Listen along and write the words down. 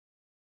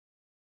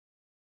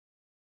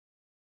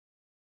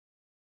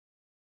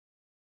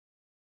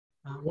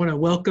I want to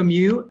welcome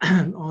you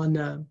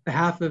on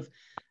behalf of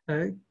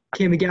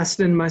Cammy,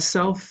 Gaston, and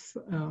myself.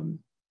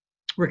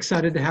 We're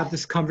excited to have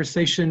this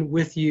conversation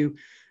with you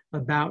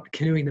about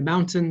canoeing the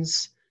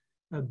mountains,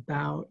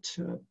 about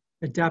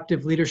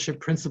adaptive leadership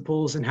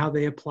principles and how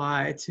they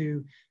apply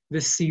to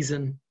this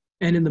season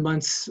and in the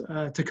months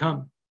to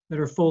come that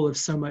are full of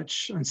so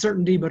much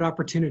uncertainty, but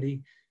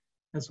opportunity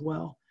as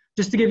well.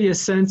 Just to give you a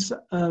sense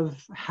of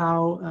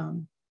how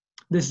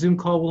this Zoom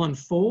call will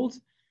unfold,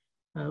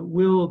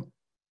 we'll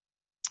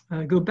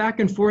go back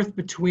and forth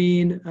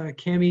between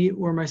Cammy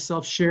or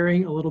myself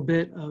sharing a little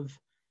bit of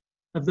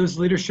those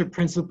leadership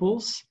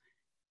principles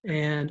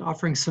and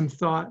offering some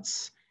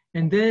thoughts.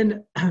 And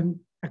then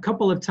a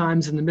couple of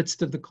times in the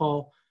midst of the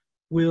call,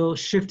 we'll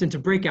shift into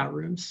breakout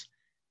rooms.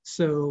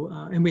 So,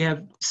 and we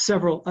have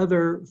several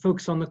other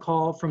folks on the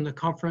call from the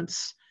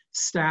conference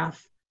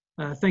staff.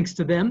 Thanks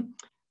to them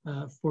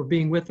for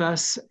being with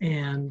us,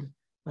 and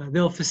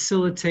they'll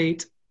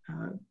facilitate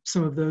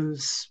some of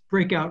those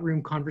breakout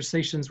room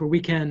conversations where we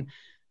can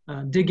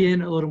dig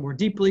in a little more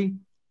deeply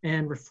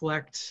and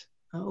reflect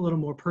a little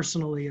more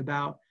personally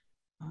about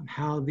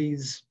how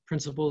these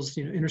principles,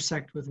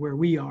 intersect with where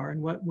we are and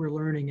what we're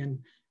learning and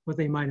what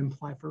they might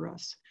imply for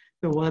us.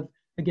 So we'll have,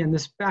 again,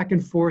 this back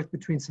and forth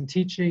between some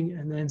teaching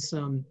and then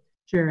some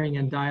sharing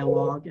and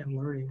dialogue and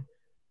learning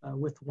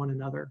with one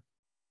another.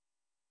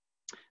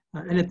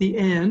 And at the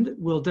end,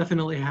 we'll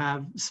definitely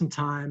have some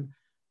time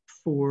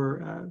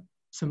for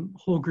some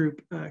whole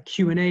group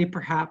Q&A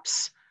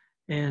perhaps,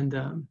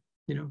 and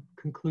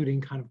concluding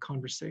kind of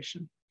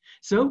conversation.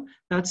 So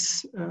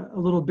that's a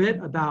little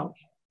bit about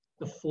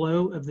the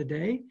flow of the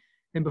day.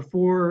 And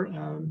before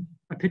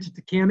I pitch it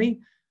to Cammy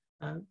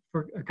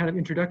for a kind of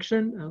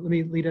introduction, let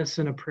me lead us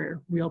in a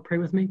prayer. Will you all pray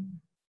with me?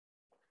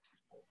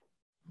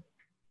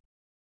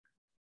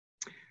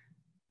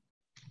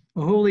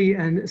 O holy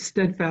and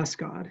steadfast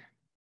God,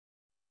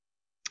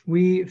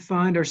 we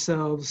find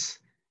ourselves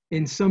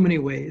in so many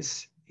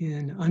ways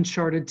in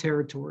uncharted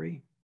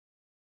territory.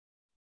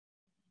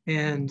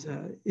 And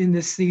in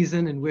this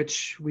season in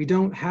which we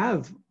don't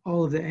have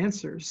all of the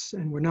answers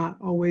and we're not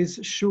always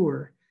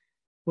sure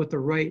what the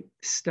right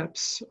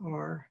steps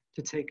are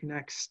to take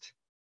next.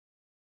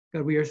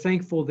 God, we are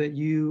thankful that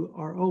you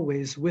are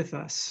always with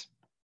us,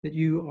 that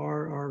you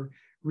are our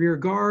rear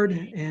guard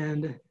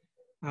and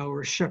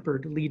our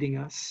shepherd leading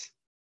us.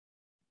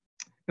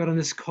 God, on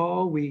this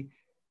call, we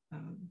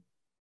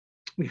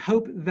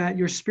hope that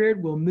your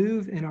Spirit will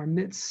move in our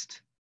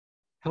midst.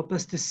 Help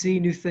us to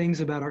see new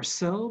things about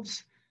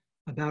ourselves,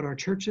 about our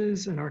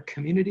churches and our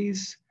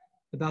communities,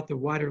 about the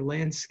wider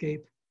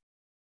landscape,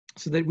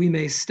 so that we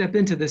may step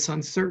into this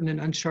uncertain and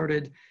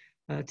uncharted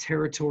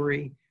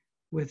territory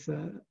with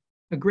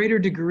a greater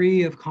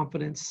degree of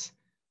confidence,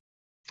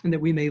 and that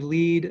we may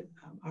lead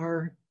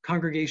our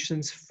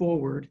congregations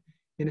forward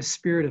in a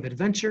spirit of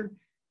adventure,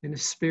 in a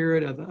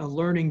spirit of a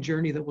learning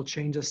journey that will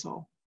change us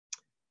all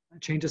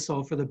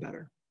for the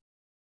better.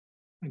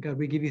 And God,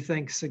 we give you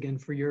thanks again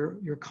for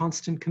your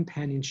constant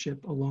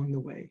companionship along the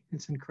way.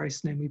 It's in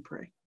Christ's name we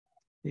pray.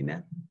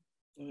 Amen.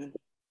 Amen.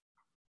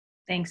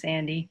 Thanks,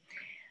 Andy.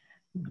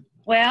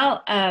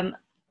 Well,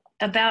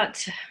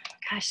 about,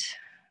 a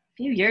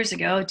few years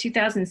ago,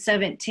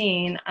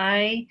 2017,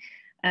 I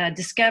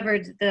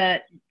discovered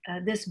that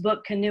this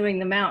book, Canoeing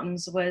the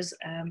Mountains, was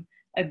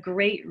a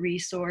great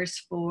resource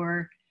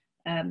for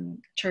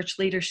church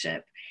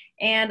leadership.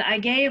 And I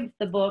gave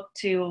the book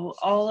to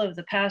all of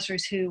the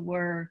pastors who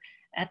were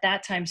at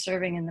that time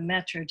serving in the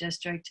Metro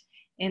District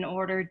in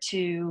order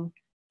to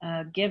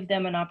give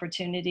them an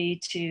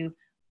opportunity to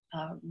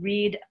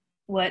read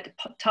what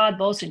Todd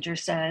Bolsinger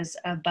says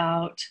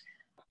about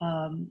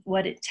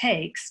what it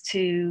takes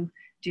to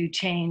do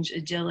change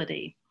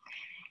agility.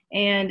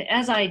 And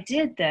as I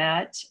did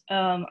that,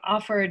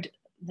 offered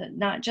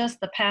not just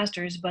the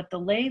pastors, but the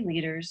lay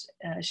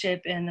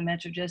leadership in the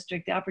Metro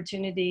District the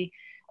opportunity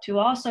to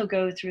also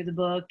go through the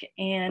book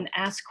and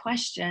ask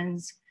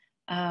questions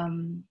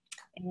and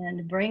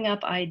bring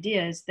up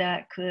ideas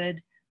that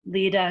could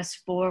lead us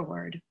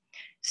forward.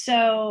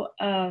 So,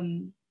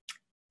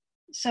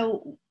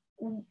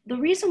 the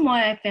reason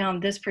why I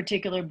found this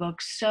particular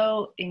book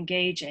so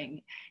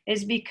engaging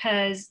is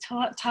because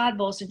Todd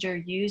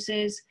Bolsinger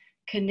uses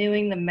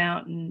canoeing the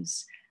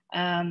mountains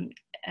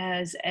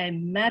as a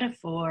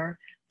metaphor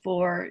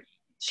for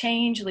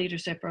change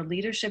leadership or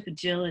leadership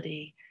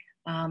agility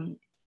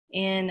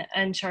in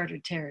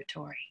uncharted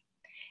territory.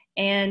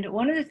 And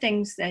one of the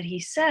things that he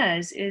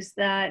says is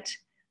that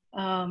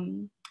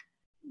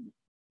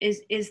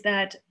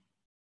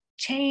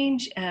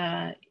change,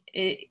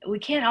 we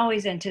can't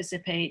always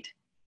anticipate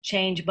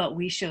change, but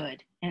we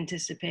should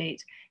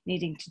anticipate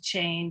needing to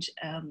change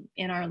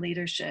in our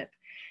leadership.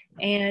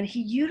 And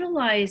he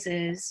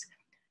utilizes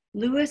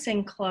Lewis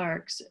and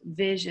Clark's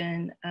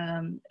vision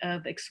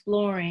of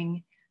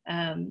exploring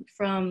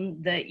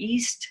from the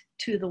east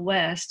to the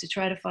west to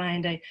try to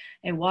find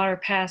a water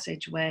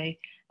passageway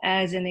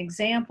as an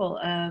example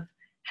of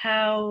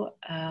how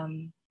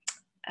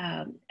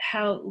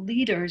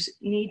leaders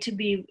need to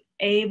be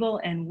able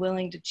and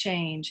willing to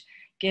change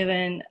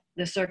given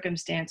the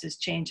circumstances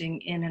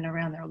changing in and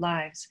around their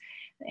lives.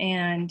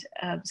 And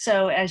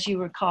so as you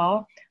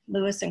recall,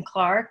 Lewis and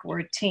Clark were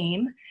a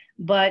team,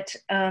 but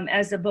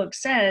as the book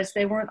says,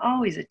 they weren't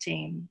always a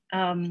team.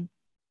 One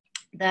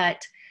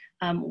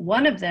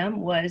of them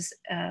was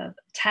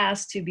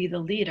tasked to be the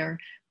leader,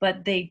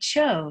 but they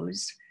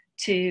chose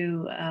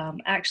to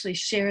actually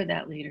share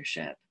that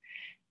leadership.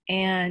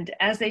 And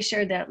as they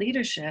shared that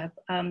leadership,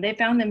 they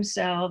found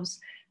themselves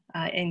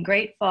in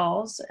Great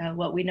Falls,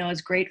 what we know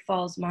as Great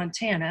Falls,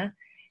 Montana,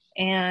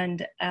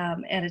 and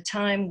at a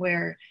time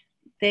where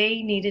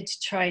they needed to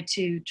try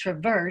to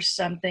traverse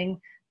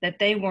something that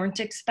they weren't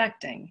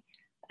expecting.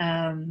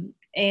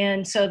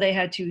 And so they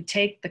had to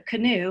take the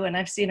canoe, and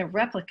I've seen a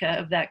replica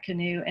of that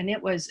canoe, and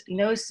it was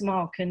no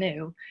small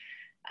canoe,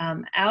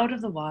 out of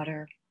the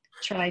water,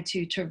 try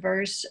to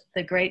traverse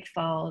the Great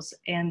Falls,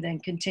 and then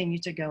continue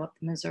to go up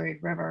the Missouri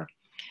River.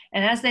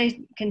 And as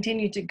they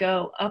continued to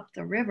go up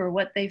the river,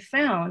 what they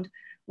found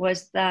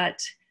was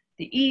that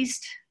the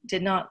East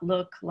did not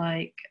look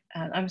like,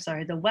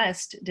 the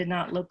West did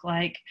not look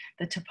like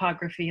the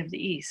topography of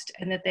the East,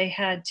 and that they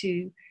had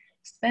to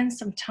spend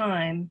some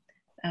time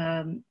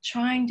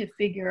trying to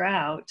figure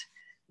out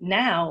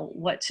now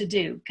what to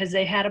do, because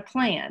they had a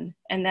plan,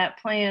 and that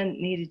plan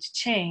needed to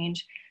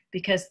change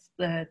because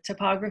the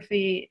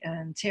topography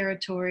and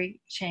territory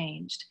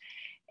changed.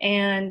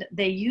 And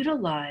they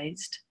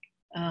utilized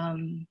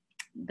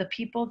the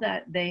people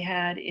that they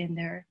had in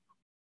their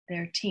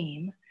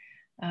team,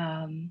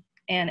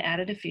 and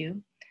added a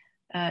few,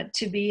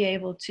 to be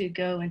able to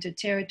go into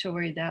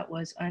territory that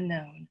was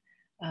unknown,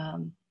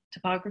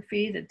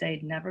 topography that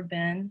they'd never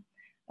been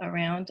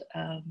around,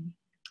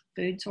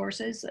 food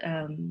sources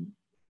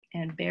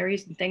and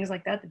berries and things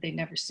like that they'd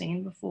never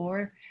seen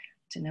before,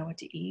 to know what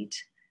to eat.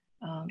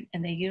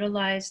 And they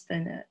utilized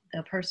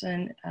the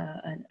person,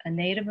 a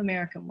Native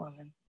American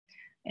woman,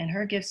 and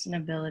her gifts and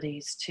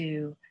abilities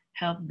to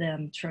help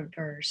them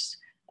traverse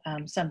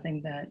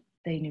something that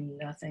they knew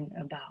nothing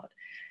about.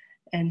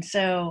 And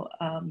so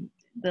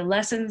the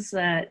lessons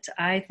that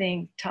I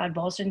think Todd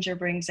Bolsinger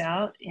brings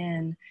out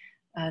in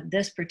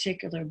this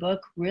particular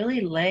book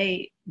really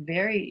lay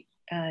very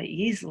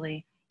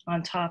easily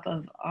on top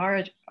of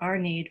our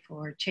need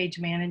for change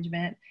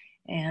management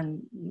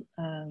and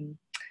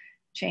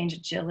change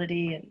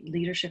agility and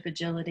leadership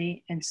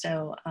agility. And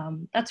so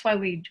that's why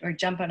we are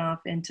jumping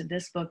off into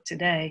this book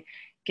today,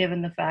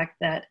 given the fact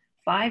that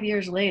 5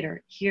 years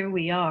later, here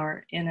we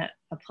are in a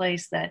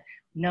place that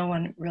no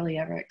one really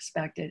ever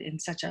expected in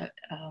such a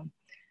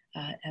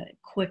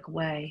quick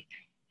way.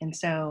 And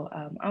so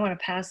I want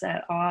to pass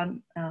that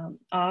on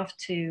off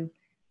to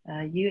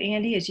you,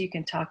 Andy, as you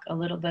can talk a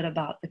little bit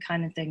about the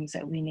kind of things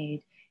that we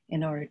need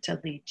in order to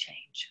lead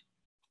change.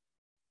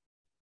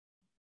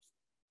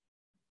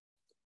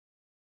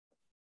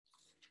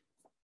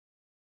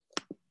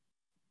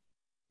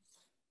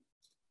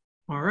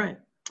 All right,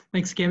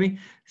 thanks, Cammy.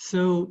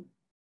 So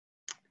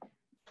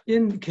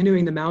in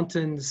Canoeing the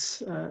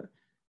Mountains,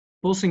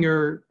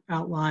 Bolsinger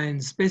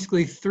outlines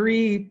basically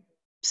 3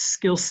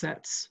 skill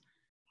sets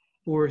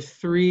or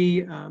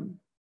 3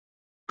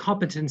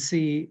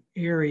 competency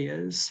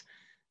areas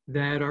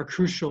that are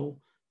crucial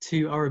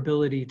to our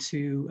ability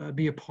to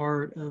be a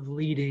part of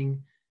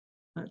leading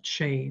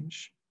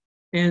change.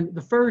 And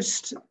the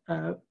first,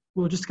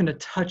 we're just going to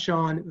touch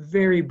on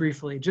very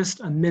briefly,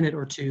 just a minute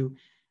or two,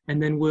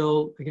 and then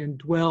we'll, again,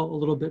 dwell a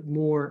little bit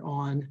more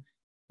on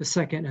the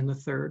second and the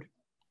third.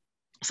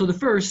 So the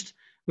first,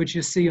 which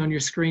you see on your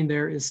screen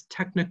there, is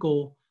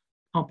technical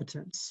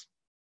competence.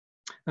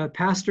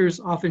 Pastors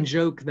often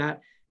joke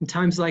that in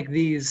times like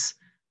these,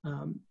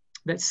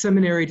 that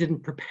seminary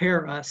didn't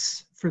prepare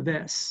us for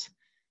this.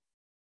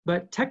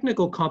 But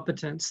technical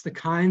competence, the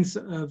kinds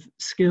of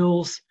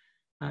skills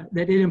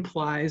that it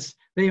implies,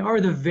 they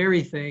are the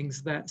very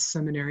things that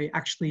seminary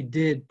actually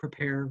did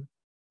prepare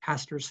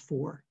pastors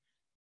for.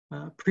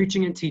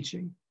 Preaching and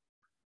teaching,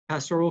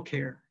 pastoral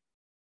care,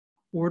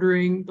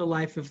 ordering the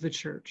life of the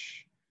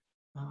church,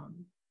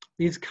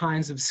 these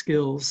kinds of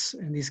skills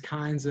and these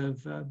kinds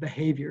of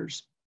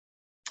behaviors.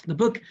 The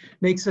book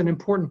makes an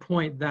important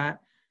point that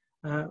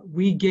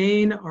we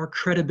gain our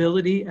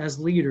credibility as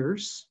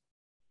leaders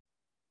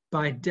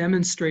by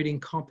demonstrating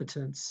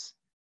competence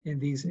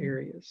in these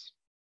areas.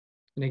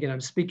 And again,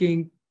 I'm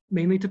speaking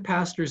mainly to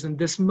pastors in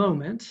this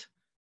moment,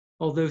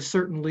 although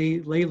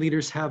certainly lay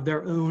leaders have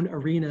their own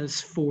arenas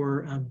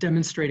for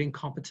demonstrating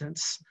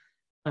competence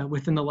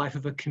within the life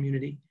of a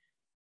community.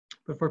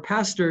 But for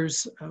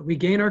pastors, we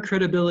gain our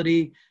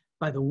credibility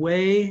by the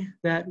way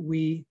that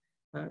we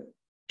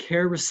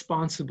care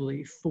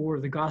responsibly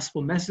for the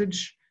gospel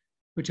message,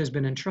 which has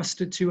been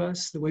entrusted to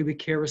us, the way we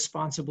care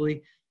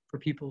responsibly for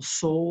people's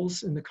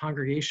souls in the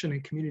congregation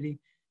and community,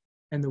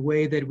 and the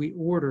way that we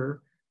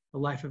order the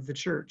life of the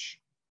church.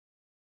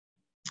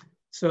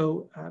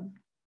 So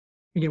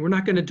again, we're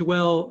not going to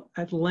dwell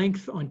at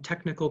length on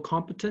technical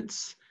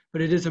competence,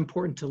 but it is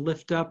important to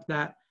lift up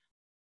that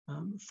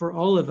for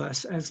all of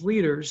us as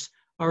leaders,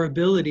 our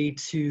ability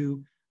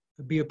to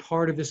be a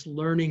part of this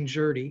learning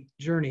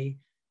journey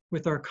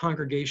with our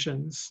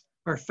congregations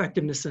our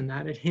effectiveness in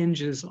that, it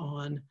hinges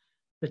on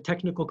the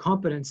technical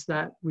competence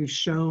that we've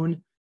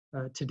shown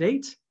to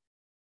date,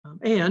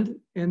 and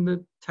in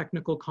the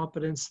technical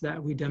competence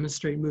that we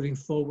demonstrate moving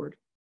forward.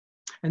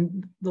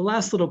 And the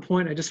last little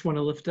point I just want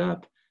to lift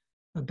up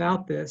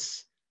about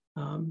this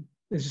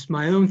is just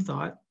my own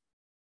thought,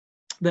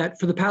 that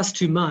for the past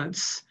 2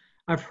 months,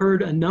 I've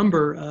heard a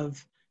number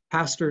of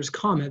pastors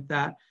comment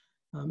that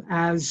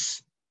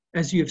as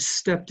you have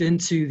stepped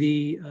into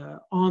the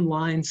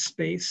online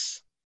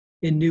space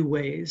in new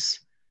ways,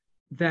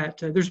 that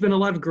there's been a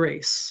lot of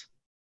grace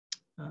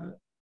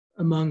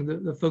among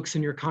the folks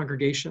in your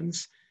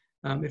congregations.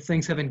 If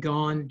things haven't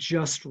gone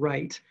just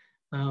right,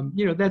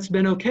 that's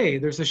been okay.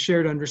 There's a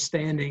shared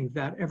understanding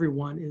that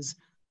everyone is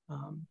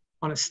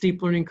on a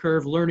steep learning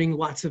curve, learning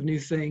lots of new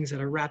things at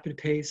a rapid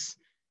pace.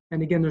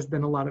 And again, there's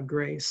been a lot of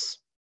grace.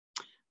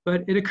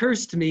 But it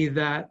occurs to me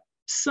that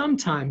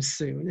sometime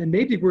soon, and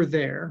maybe we're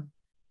there,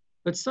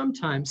 but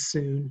sometime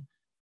soon,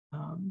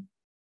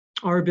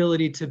 our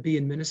ability to be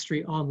in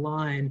ministry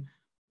online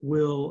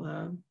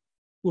will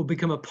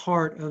become a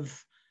part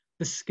of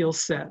the skill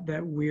set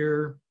that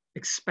we're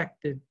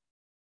expected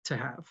to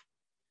have,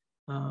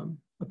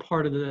 a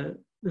part of the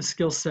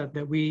skill set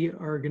that we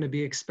are going to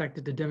be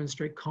expected to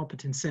demonstrate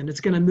competence in. It's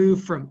going to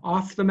move from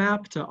off the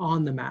map to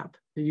on the map,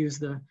 to use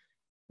the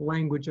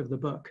language of the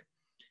book.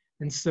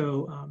 And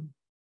so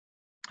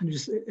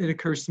it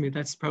occurs to me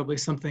that's probably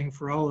something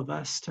for all of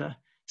us to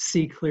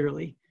see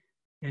clearly,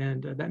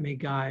 and that may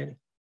guide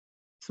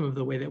some of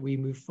the way that we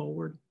move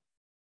forward.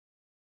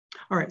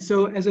 All right,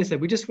 so as I said,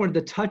 we just wanted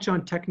to touch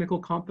on technical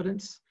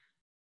competence,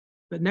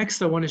 but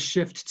next I want to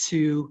shift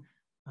to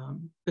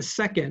the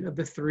second of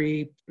the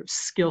 3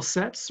 skill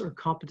sets or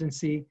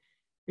competency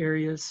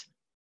areas,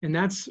 and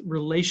that's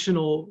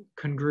relational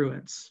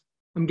congruence.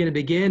 I'm going to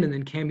begin, and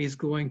then Cammy is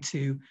going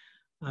to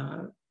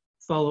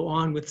follow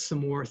on with some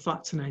more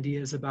thoughts and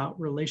ideas about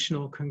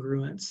relational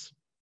congruence.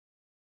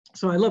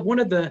 So I love one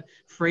of the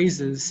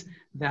phrases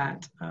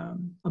that,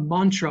 a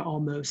mantra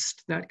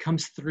almost, that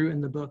comes through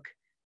in the book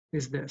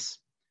is this: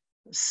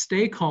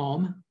 stay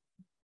calm,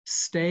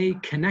 stay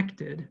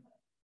connected,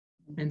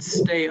 and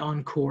stay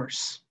on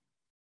course.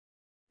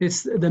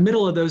 It's the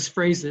middle of those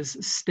phrases,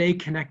 stay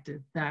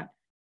connected, that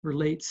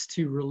relates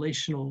to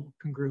relational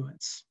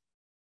congruence.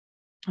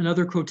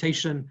 Another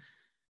quotation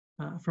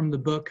from the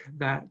book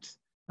that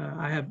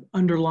I have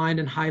underlined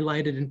and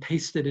highlighted and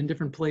pasted in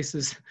different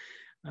places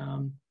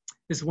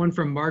is one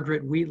from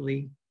Margaret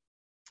Wheatley,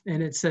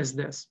 and it says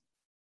this: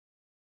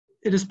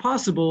 "It is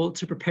possible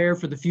to prepare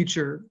for the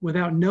future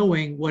without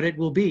knowing what it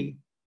will be."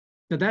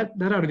 Now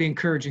that ought to be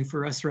encouraging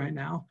for us right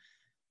now,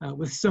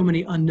 with so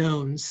many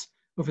unknowns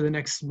over the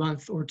next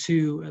month or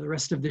two, the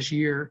rest of this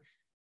year.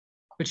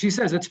 But she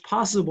says it's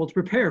possible to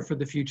prepare for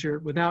the future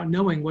without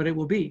knowing what it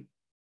will be.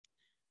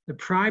 The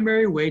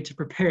primary way to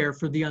prepare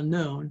for the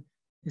unknown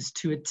is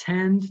to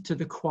attend to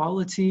the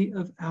quality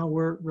of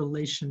our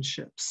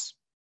relationships,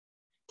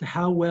 to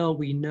how well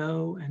we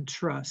know and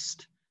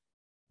trust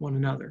one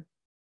another.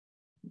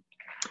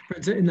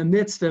 Friends, in the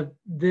midst of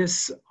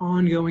this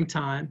ongoing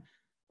time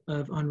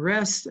of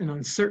unrest and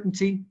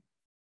uncertainty,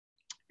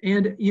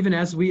 and even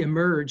as we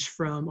emerge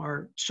from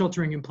our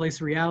sheltering in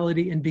place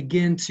reality and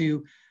begin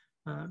to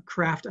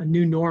craft a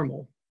new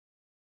normal,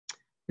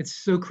 it's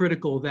so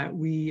critical that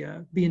we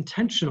be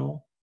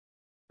intentional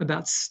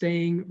about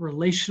staying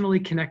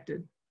relationally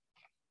connected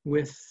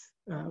with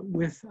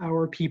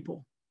our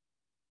people.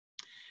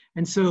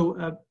 And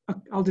so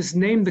I'll just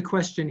name the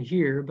question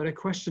here, but a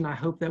question I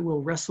hope that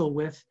we'll wrestle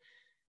with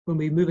when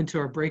we move into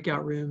our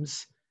breakout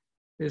rooms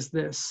is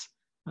this: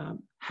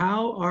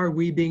 how are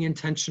we being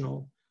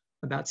intentional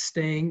about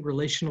staying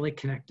relationally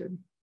connected?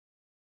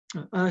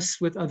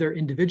 Us with other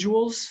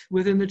individuals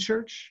within the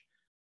church,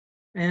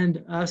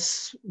 and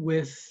us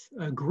with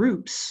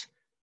groups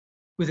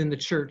within the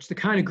church, the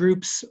kind of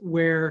groups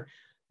where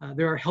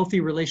there are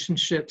healthy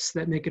relationships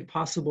that make it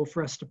possible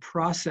for us to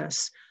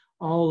process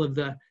all of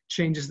the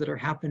changes that are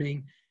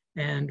happening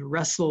and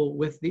wrestle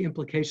with the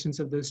implications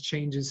of those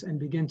changes and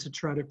begin to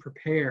try to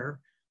prepare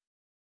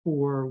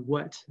for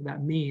what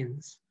that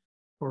means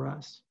for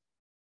us.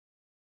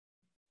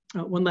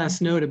 One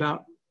last note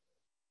about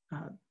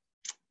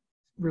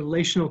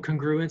relational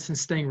congruence and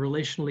staying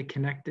relationally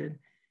connected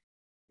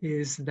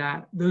is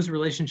that those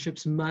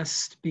relationships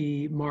must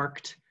be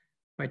marked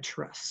by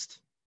trust.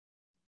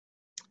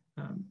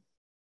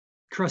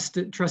 Trust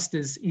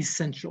is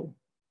essential.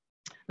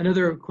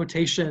 Another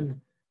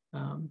quotation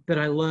that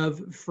I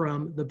love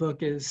from the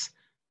book is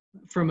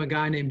from a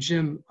guy named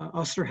Jim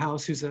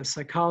Osterhaus, who's a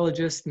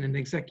psychologist and an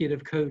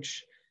executive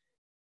coach.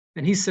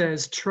 And he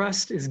says,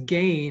 trust is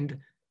gained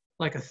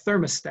like a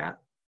thermostat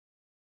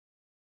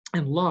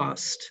and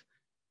lost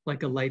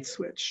like a light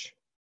switch.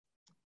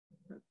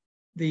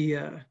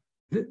 The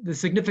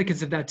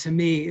significance of that to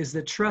me is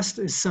that trust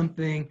is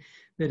something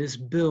that is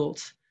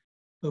built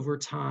over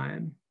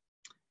time.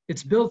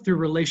 It's built through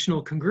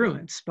relational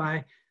congruence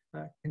by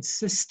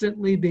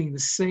consistently being the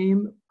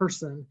same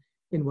person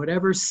in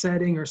whatever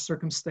setting or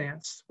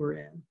circumstance we're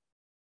in.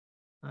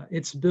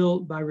 It's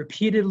built by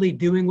repeatedly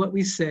doing what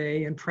we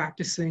say and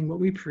practicing what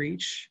we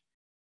preach.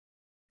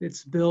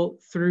 It's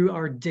built through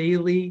our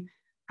daily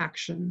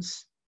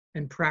actions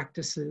and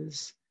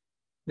practices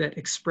that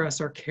express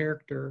our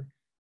character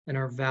and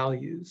our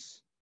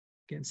values.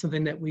 Again,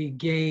 something that we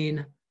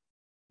gain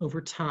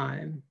over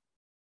time.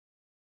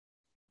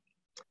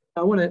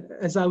 I want to,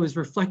 as I was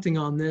reflecting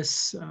on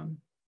this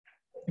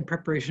in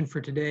preparation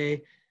for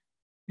today,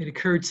 it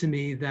occurred to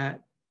me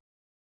that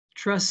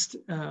trust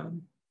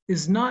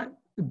is not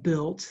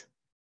built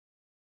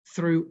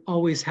through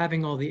always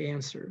having all the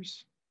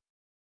answers.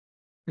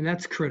 And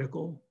that's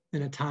critical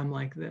in a time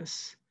like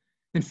this.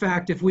 In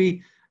fact, if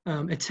we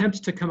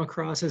attempt to come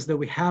across as though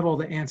we have all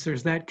the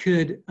answers, that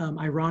could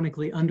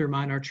ironically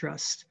undermine our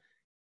trust,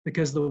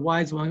 because the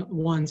wise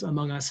ones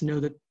among us know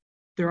that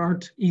there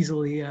aren't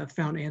easily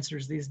found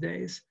answers these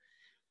days.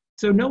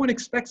 So no one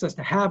expects us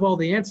to have all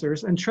the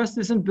answers, and trust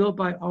isn't built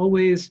by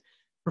always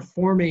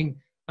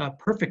performing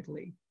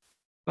perfectly,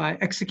 by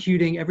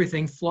executing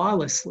everything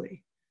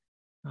flawlessly.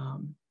 I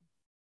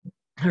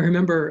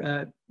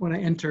remember when I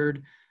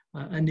entered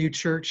a new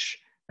church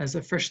as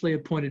a freshly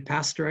appointed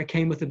pastor, I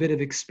came with a bit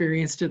of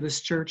experience to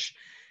this church,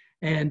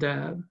 and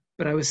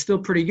but I was still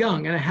pretty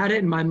young, and I had it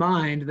in my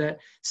mind that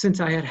since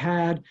I had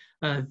had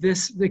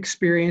this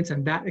experience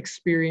and that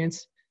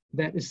experience,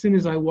 that as soon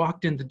as I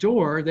walked in the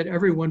door, that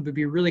everyone would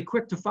be really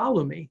quick to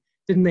follow me.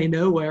 Didn't they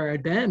know where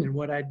I'd been and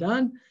what I'd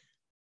done?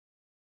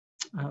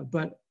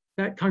 But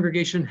that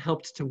congregation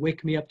helped to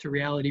wake me up to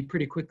reality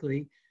pretty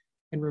quickly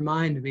and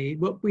remind me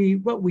what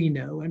we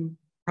know, and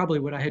probably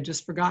what I had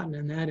just forgotten,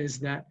 and that is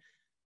that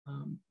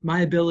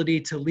my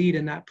ability to lead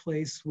in that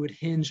place would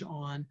hinge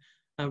on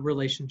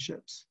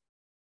relationships,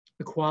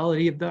 the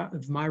quality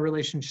of my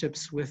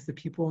relationships with the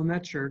people in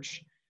that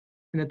church,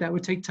 and that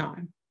would take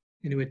time,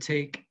 and it would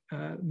take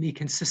me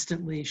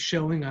consistently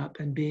showing up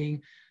and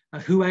being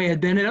who I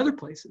had been at other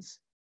places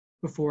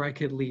before I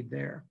could lead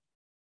there.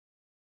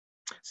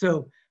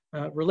 So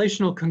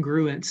relational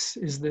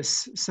congruence is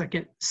this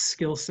second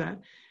skill set,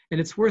 and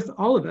it's worth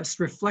all of us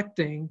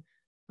reflecting,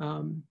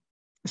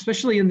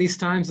 especially in these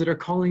times that are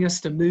calling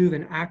us to move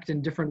and act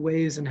in different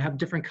ways and have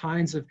different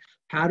kinds of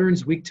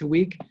patterns week to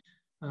week,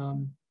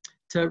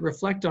 to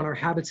reflect on our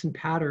habits and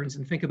patterns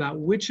and think about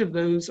which of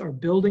those are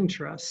building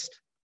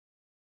trust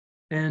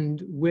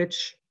and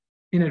which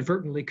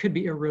inadvertently could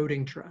be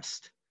eroding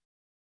trust,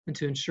 and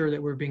to ensure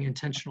that we're being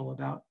intentional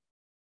about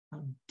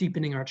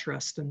deepening our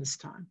trust in this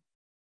time.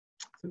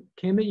 So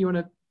Cammy, you want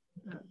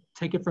to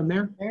take it from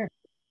there? Sure.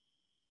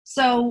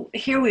 So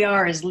here we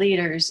are as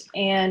leaders,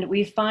 and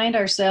we find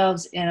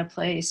ourselves in a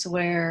place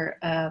where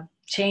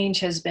change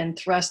has been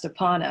thrust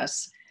upon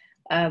us,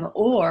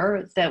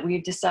 or that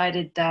we've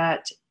decided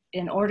that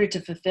in order to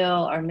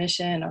fulfill our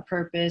mission, our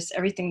purpose,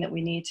 everything that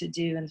we need to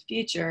do in the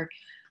future,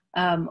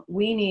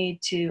 we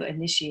need to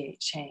initiate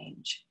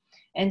change.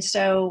 And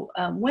so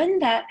when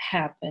that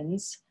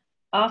happens,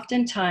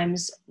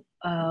 oftentimes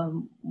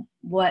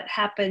what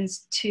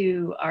happens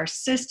to our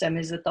system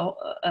is that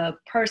the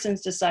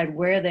persons decide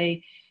where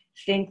they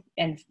think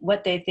and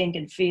what they think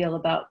and feel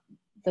about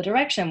the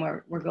direction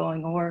we're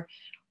going,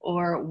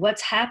 or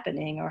what's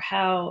happening, or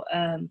how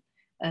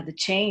the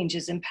change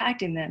is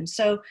impacting them.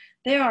 So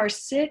there are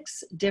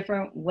 6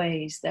 different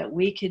ways that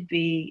we could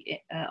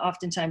be,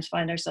 oftentimes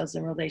find ourselves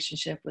in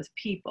relationship with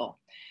people.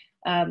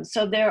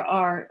 So there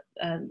are,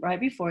 right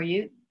before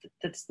you,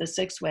 that's the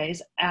 6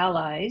 ways: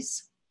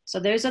 allies. So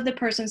those are the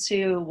persons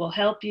who will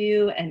help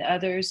you, and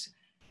others,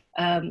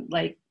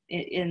 like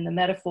in the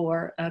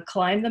metaphor,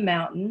 climb the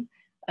mountain.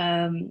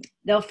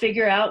 They'll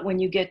figure out when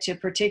you get to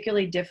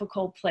particularly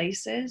difficult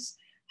places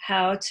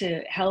how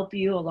to help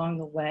you along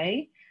the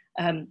way.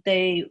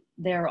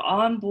 They're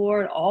on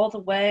board all the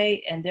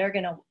way, and they're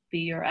going to be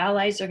your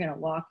allies. They're going to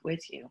walk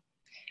with you.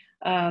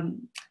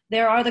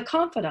 There are the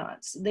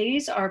confidants.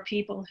 These are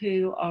people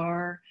who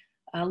are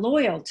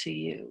loyal to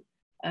you.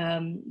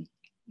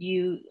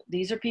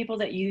 These are people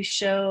that you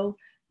show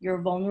your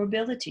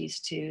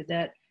vulnerabilities to,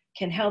 that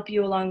can help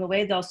you along the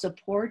way. They'll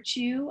support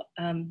you.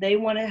 They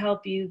want to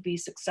help you be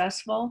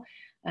successful.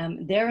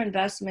 Their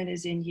investment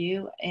is in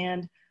you,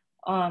 and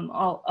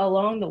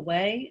along the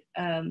way,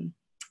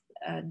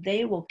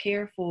 they will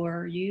care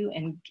for you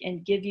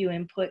and give you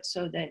input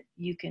so that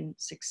you can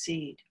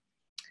succeed.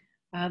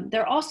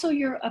 They're also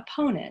your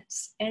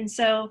opponents. And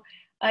so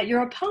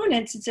your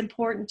opponents, it's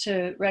important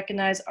to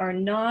recognize, are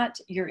not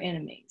your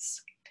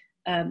enemies.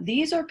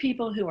 These are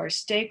people who are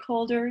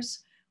stakeholders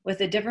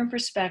with a different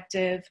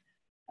perspective.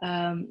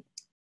 And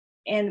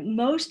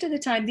most of the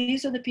time,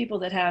 these are the people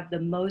that have the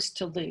most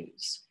to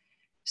lose.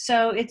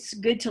 So it's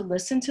good to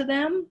listen to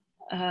them,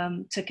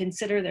 to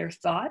consider their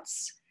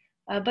thoughts.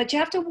 But you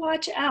have to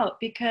watch out,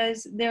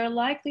 because they're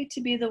likely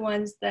to be the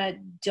ones that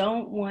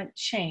don't want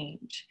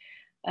change.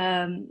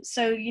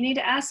 So you need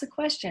to ask the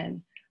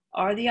question,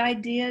 are the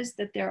ideas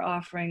that they're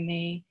offering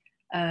me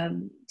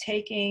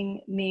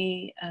taking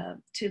me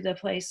to the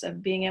place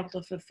of being able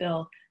to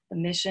fulfill the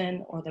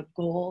mission or the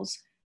goals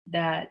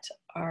that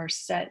are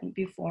set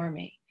before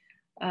me?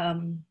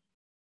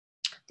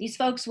 these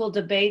folks will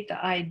debate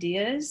the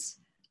ideas,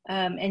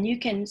 and you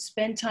can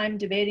spend time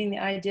debating the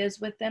ideas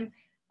with them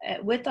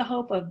with the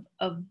hope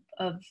of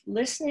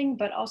listening,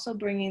 but also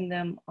bringing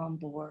them on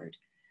board.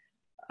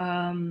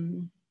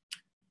 And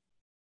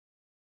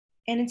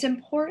it's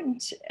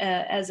important,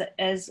 as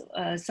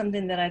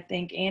something that I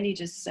think Andy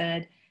just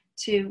said,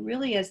 to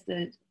really, as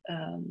the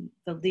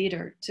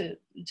leader,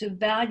 to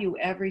value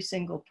every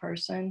single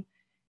person.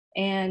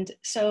 And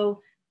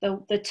so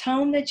the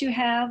tone that you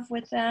have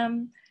with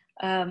them,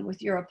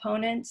 with your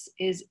opponents,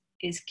 is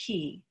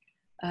key.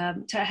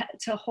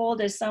 To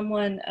hold, as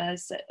someone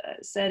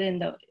said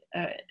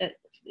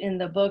in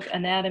the book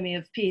Anatomy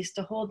of Peace,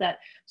 to hold that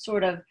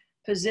sort of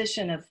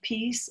position of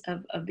peace,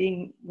 of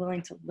being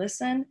willing to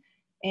listen,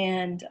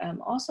 and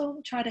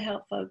also try to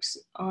help folks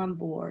on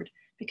board,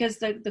 because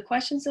the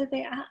questions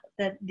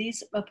that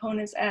these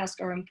opponents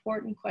ask are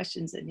important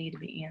questions that need to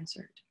be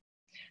answered.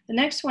 The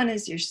next one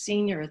is your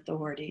senior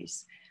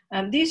authorities.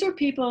 These are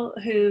people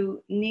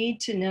who need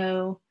to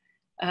know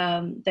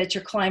that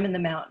you're climbing the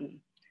mountain.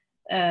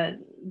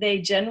 They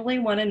generally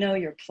want to know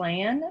your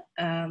plan.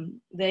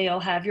 They'll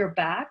have your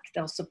back.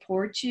 They'll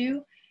support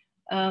you,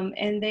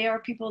 and they are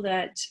people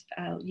that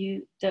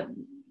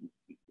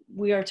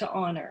we are to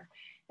honor.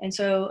 And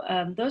so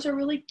those are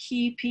really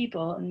key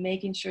people in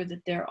making sure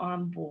that they're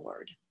on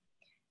board.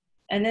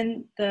 And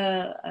then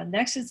the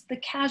next is the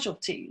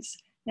casualties.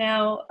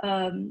 Now,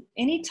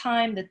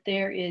 anytime that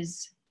there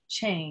is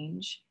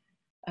change,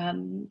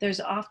 there's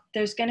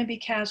going to be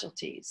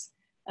casualties.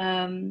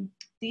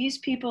 These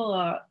people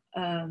are,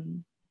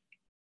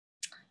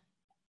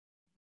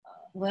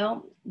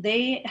 well,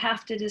 they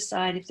have to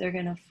decide if they're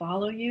going to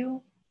follow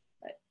you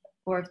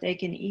or if they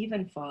can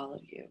even follow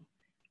you.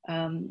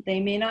 They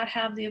may not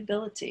have the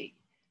ability.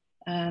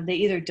 They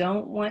either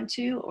don't want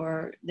to,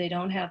 or they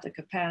don't have the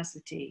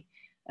capacity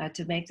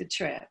to make the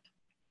trip.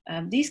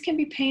 These can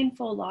be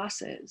painful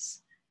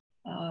losses,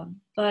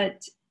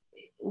 but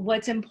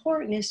what's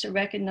important is to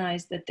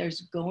recognize that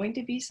there's going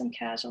to be some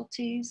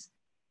casualties,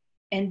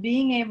 and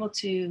being able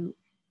to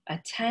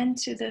attend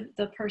to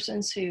the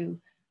persons who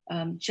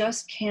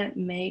just can't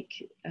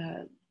make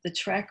the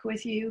trek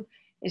with you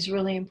is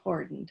really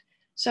important.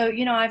 So,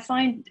 you know,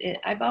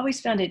 I've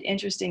always found it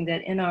interesting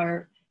that in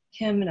our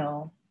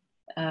hymnal,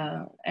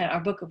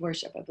 our book of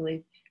worship, I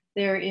believe,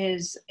 there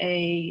is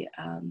in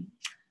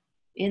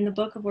the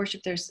book of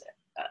worship, there's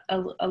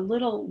a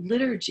little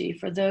liturgy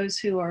for those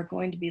who are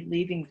going to be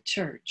leaving the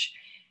church.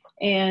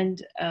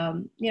 And,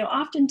 you know,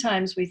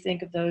 oftentimes we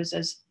think of those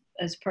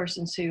as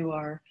persons who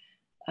are,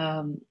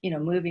 you know,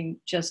 moving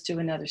just to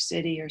another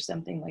city or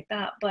something like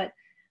that. But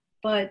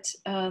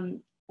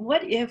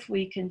what if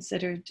we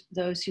considered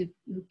those who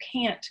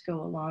can't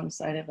go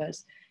alongside of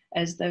us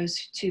as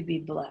those to be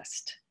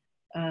blessed?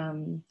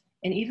 And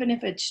even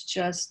if it's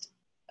just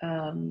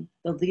the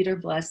leader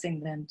blessing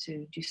them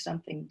to do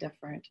something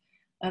different,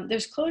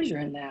 there's closure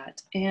in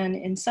that. And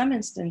in some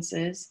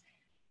instances,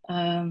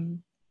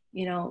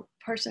 you know,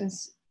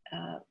 persons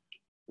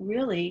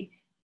really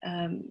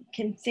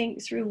can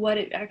think through what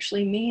it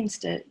actually means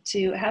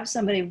to have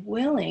somebody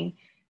willing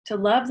to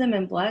love them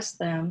and bless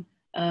them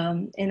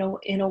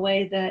in a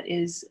way that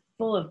is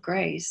full of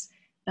grace.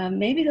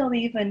 Maybe they'll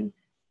even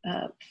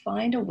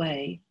find a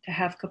way to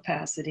have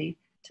capacity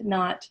to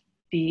not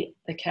be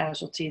the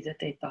casualty that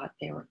they thought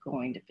they were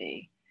going to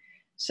be.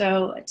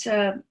 So it's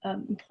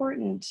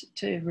important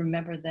to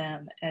remember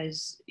them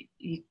as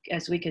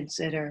we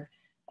consider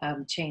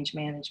change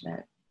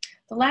management.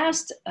 The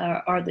last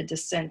are the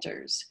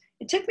dissenters.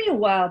 It took me a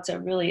while to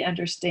really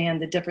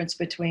understand the difference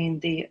between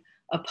the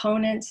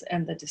opponents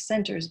and the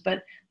dissenters,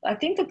 but I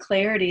think the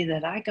clarity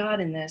that I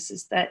got in this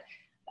is that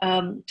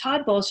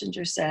Todd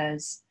Bolshinger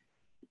says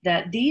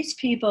that these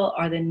people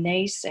are the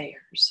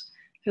naysayers,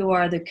 who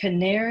are the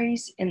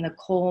canaries in the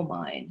coal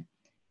mine,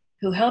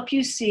 who help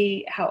you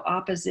see how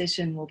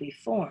opposition will be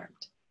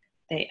formed.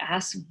 They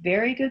ask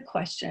very good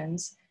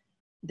questions,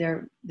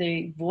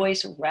 they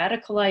voice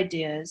radical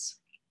ideas,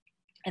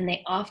 and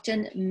they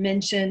often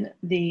mention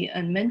the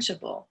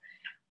unmentionable.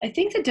 I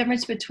think the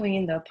difference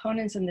between the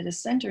opponents and the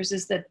dissenters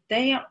is that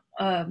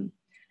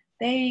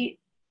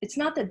it's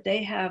not that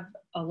they have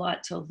a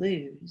lot to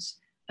lose.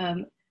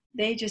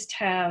 They just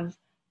have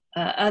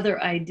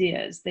other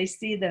ideas. They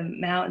see the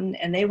mountain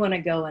and they want to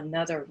go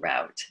another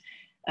route.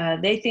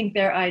 They think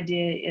their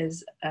idea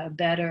is a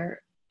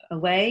better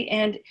way,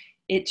 and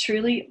it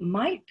truly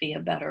might be a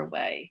better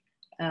way.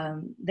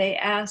 They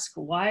ask,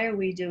 why are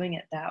we doing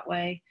it that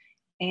way?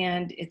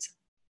 And it's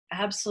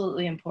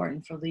absolutely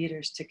important for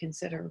leaders to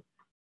consider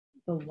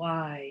the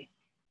why.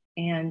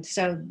 And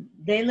so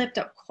they lift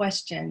up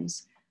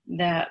questions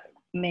that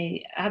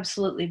may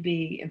absolutely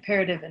be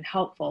imperative and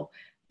helpful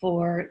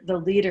for the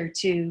leader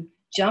to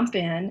jump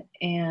in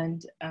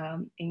and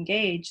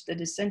engage the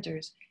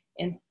dissenters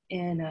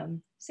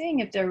in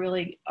seeing if they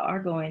really are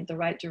going the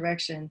right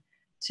direction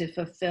to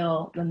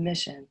fulfill the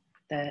mission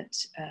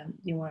that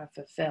you want to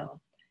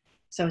fulfill.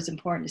 So it's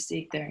important to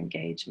seek their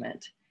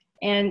engagement.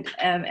 And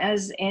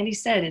as Andy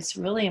said, it's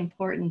really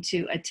important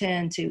to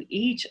attend to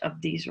each of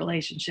these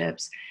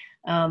relationships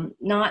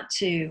not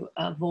to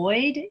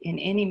avoid in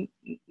any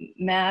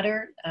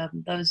matter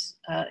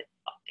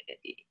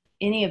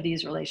any of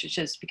these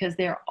relationships, because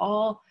they're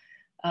all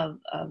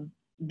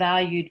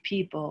valued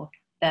people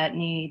that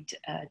need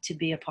to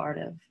be a part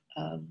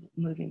of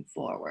moving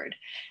forward.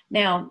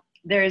 Now,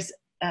 there's,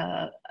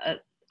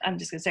 I'm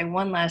just gonna say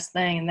one last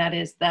thing, and that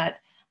is that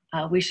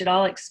we should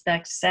all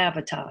expect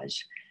sabotage.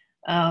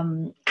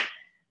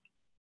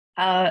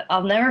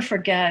 I'll never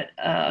forget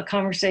a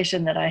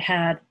conversation that I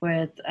had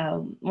with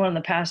one of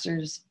the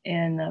pastors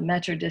in the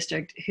Metro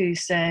District who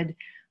said,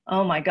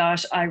 "Oh my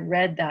gosh, I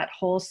read that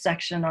whole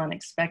section on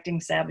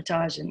expecting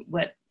sabotage and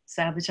what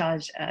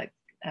sabotage,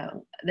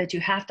 that you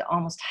have to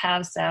almost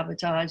have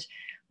sabotage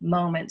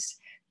moments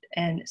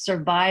and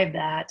survive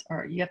that,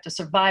 or you have to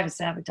survive a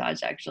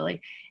sabotage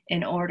actually,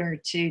 in order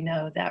to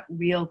know that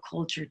real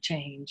culture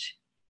change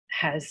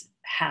has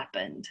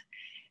happened."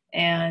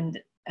 And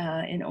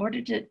in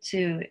order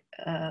to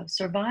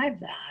survive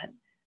that,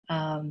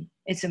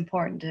 it's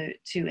important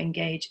to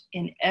engage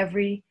in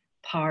every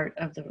part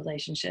of the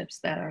relationships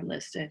that are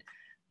listed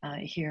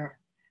here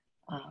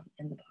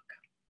in the book.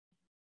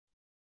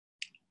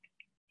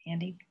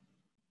 Andy?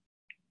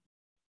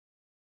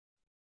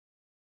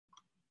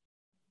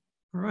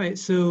 All right,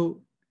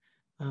 so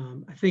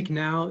I think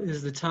now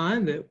is the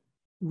time that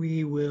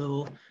we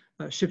will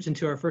shift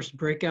into our first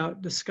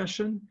breakout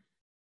discussion.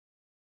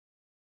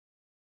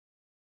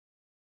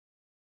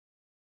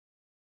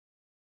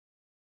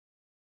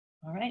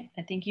 All right,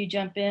 I think you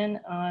jump in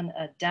on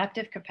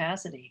adaptive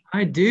capacity.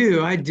 I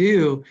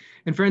do.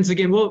 And friends,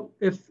 again, well,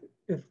 if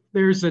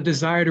there's a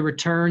desire to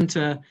return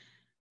to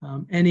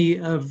any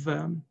of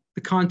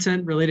the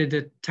content related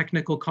to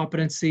technical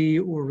competency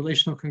or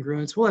relational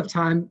congruence, we'll have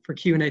time for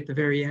Q&A at the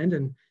very end,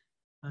 and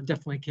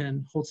definitely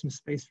can hold some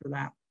space for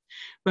that.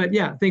 But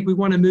yeah, I think we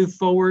want to move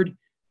forward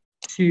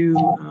to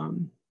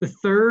the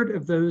third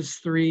of those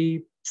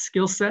three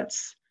skill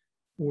sets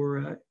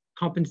or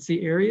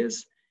competency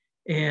areas.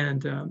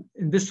 And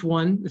in this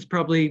one, it's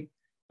probably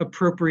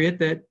appropriate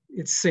that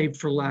it's saved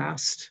for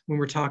last when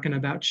we're talking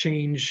about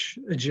change,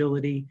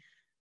 agility,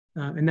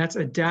 and that's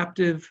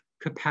adaptive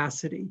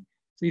capacity.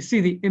 So you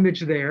see the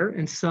image there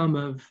and some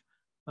of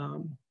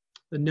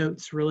the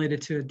notes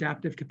related to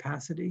adaptive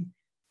capacity.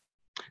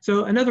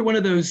 So another one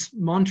of those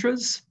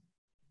mantras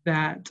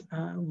that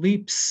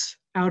leaps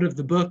out of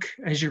the book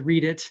as you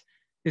read it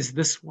is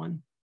this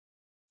one.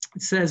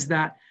 It says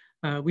that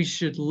we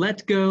should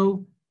let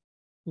go,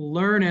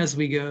 learn as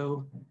we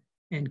go,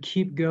 and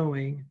keep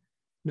going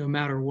no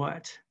matter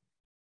what.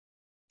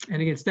 And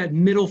again, it's that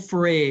middle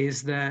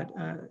phrase that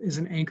is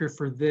an anchor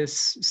for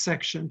this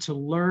section, to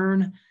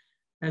learn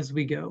as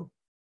we go.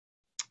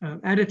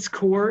 At its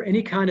core,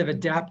 any kind of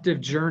adaptive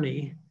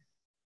journey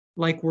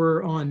like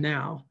we're on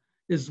now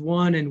is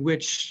one in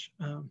which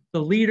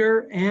the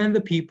leader and the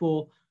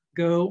people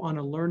go on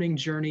a learning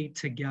journey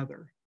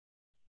together.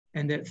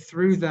 And that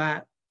through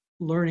that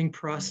learning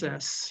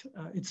process,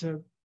 it's a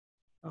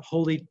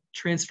wholly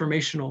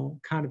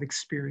transformational kind of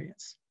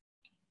experience.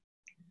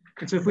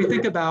 And so if we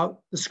think about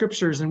the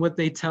scriptures and what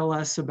they tell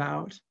us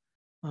about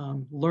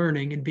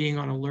learning and being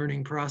on a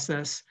learning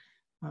process,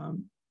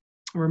 I'm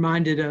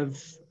reminded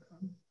of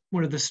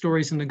one of the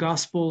stories in the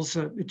Gospels.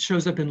 It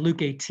shows up in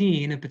Luke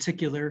 18 in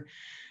particular,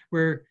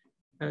 where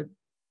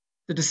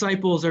the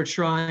disciples are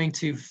trying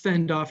to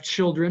fend off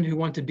children who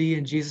want to be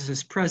in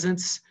Jesus's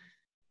presence,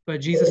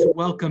 but Jesus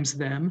welcomes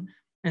them.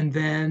 And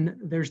then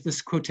there's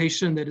this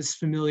quotation that is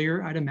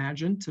familiar, I'd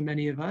imagine, to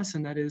many of us,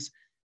 and that is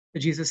that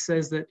Jesus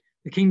says that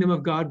the kingdom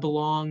of God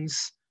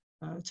belongs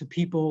to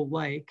people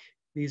like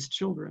these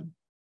children.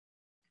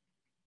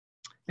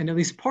 And at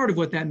least part of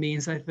what that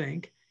means, I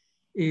think,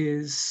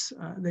 is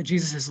that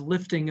Jesus is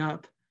lifting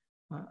up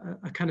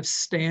a kind of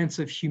stance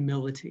of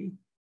humility.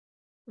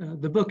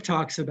 The book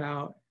talks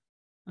about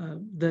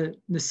the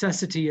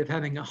necessity of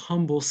having a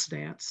humble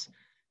stance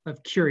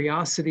of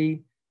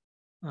curiosity,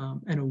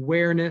 and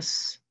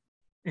awareness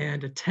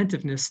and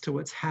attentiveness to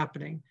what's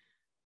happening.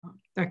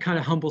 That kind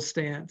of humble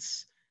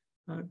stance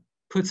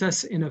puts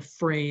us in a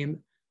frame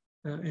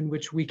in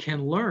which we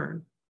can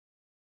learn.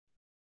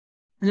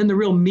 And then the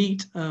real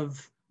meat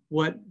of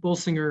what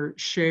Bolsinger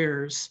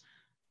shares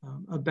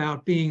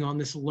about being on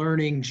this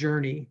learning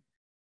journey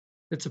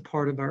that's a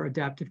part of our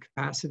adaptive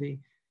capacity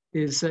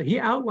is he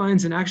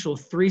outlines an actual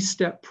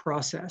 3-step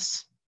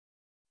process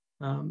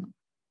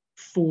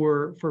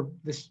for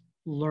this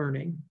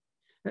learning.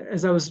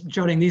 As I was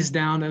jotting these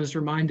down, I was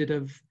reminded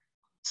of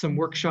some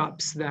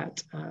workshops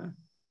that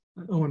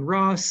Owen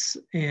Ross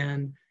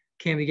and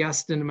Cammy,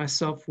 Gaston, and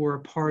myself were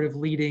a part of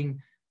leading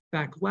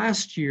back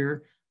last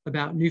year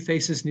about new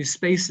faces, new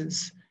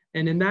spaces.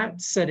 And in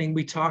that setting,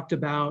 we talked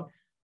about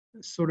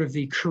sort of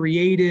the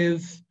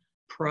creative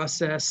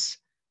process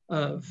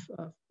of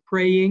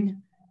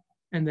praying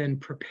and then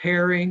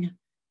preparing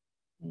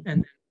and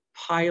then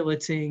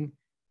piloting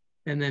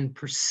and then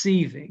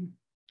perceiving.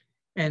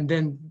 And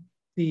then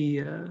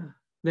then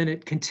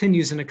it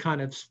continues in a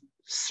kind of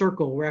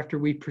circle where after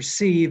we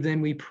perceive,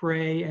 then we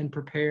pray and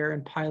prepare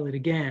and pilot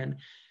again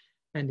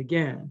and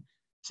again.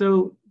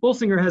 So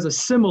Bolsinger has a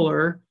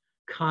similar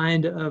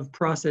kind of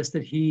process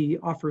that he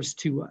offers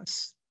to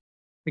us,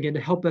 again,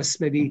 to help us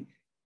maybe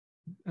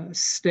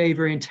stay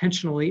very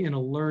intentionally in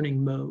a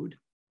learning mode.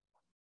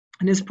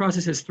 And his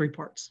process has three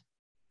parts.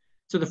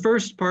 So the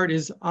first part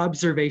is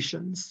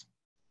observations.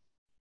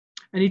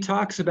 And he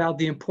talks about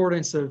the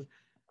importance of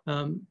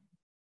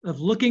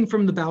looking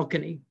from the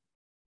balcony,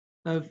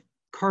 of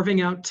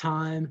carving out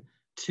time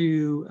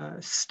to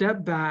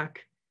step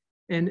back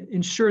and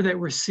ensure that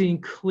we're seeing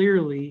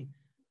clearly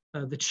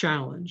the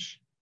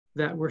challenge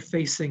that we're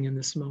facing in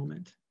this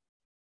moment.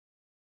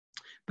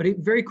 But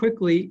very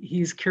quickly,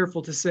 he's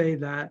careful to say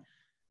that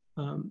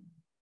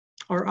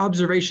our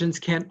observations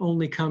can't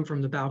only come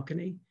from the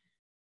balcony,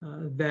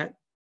 that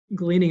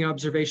gleaning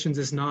observations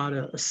is not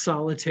a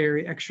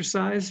solitary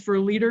exercise for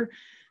a leader,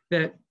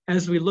 that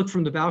as we look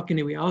from the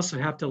balcony, we also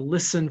have to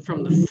listen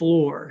from the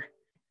floor.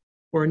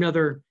 Or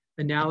another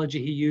analogy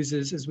he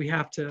uses is we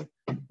have to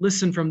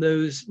listen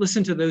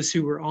to those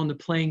who are on the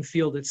playing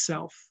field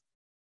itself.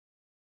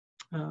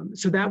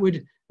 So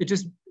it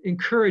just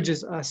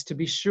encourages us to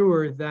be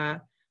sure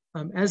that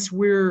as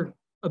we're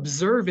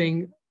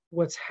observing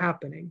what's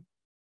happening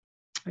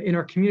in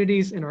our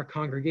communities, in our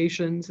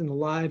congregations, in the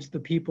lives of the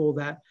people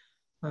that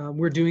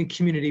we're doing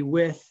community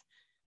with,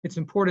 it's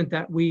important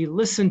that we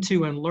listen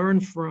to and learn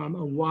from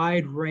a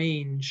wide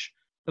range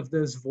of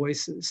those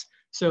voices.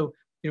 So,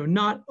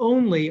 not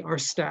only our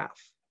staff,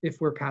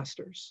 if we're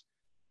pastors,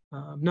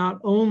 not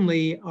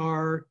only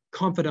our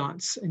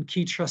confidants and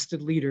key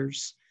trusted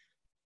leaders,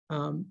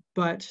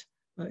 but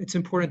it's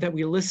important that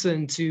we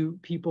listen to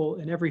people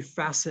in every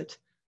facet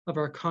of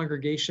our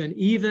congregation,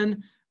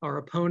 even our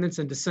opponents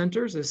and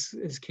dissenters, as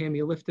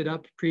Cammy lifted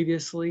up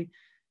previously,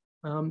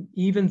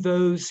 even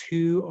those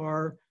who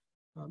are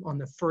on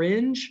the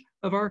fringe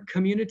of our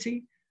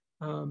community,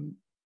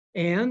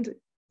 and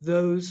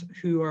those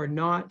who are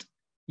not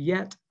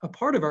yet a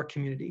part of our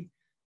community.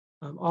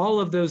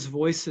 All of those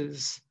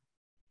voices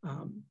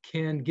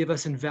can give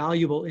us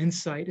invaluable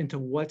insight into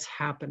what's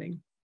happening.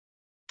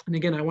 And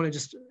again, I want to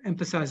just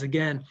emphasize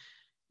again,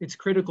 it's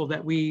critical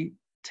that we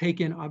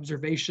take in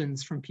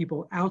observations from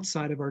people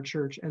outside of our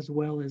church as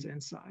well as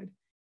inside,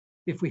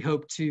 if we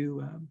hope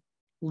to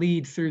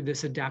lead through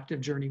this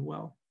adaptive journey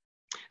well.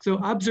 So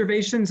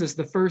observations is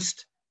the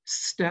first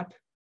step,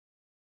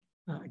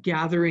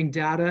 gathering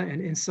data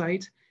and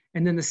insight.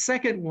 And then the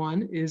second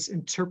one is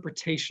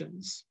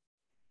interpretations.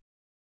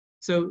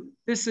 So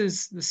this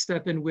is the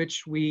step in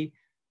which we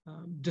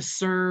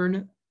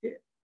discern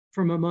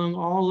from among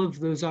all of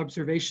those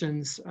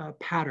observations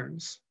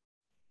patterns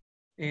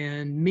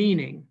and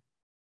meaning.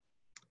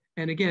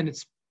 And again,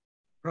 it's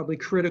probably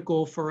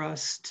critical for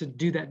us to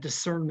do that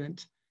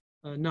discernment,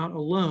 not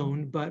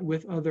alone, but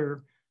with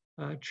other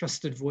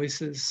trusted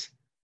voices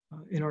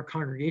in our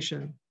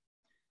congregation.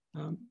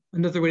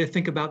 Another way to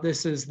think about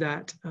this is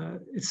that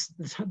it's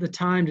the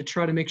time to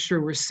try to make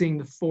sure we're seeing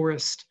the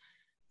forest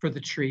for the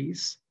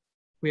trees.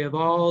 We have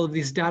all of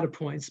these data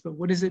points, but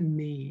what does it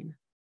mean?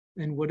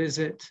 And what is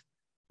it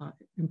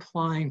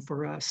implying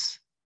for us?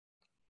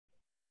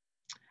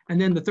 And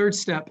then the third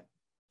step,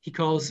 he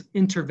calls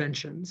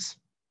interventions.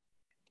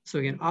 So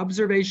again,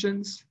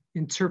 observations,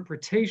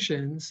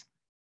 interpretations,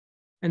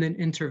 and then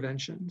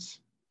interventions.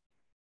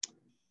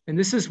 And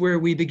this is where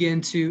we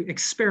begin to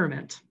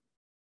experiment.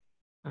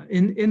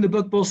 In the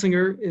book,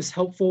 Bolsinger is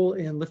helpful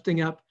in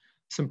lifting up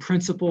some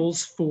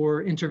principles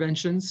for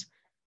interventions.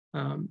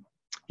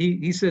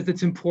 He says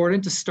it's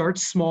important to start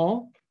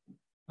small.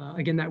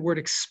 Again, that word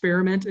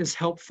experiment is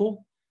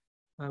helpful.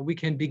 We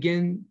can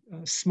begin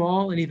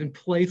small and even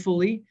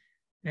playfully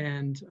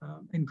and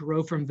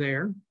grow from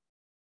there.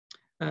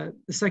 The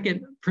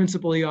second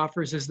principle he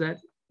offers is that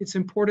it's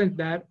important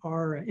that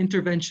our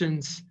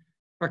interventions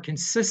are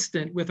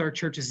consistent with our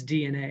church's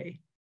DNA.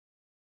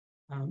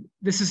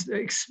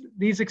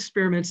 These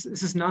experiments,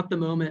 this is not the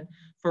moment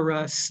for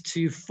us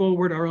to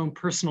forward our own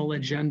personal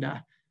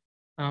agenda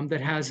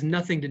that has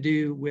nothing to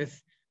do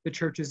with the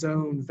church's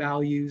own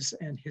values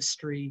and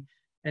history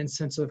and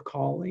sense of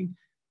calling.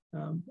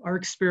 Our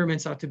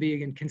experiments ought to be,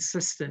 again,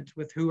 consistent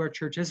with who our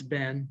church has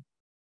been,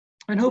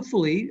 and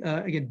hopefully,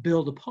 again,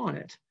 build upon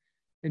it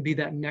and be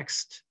that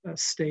next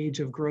stage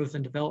of growth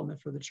and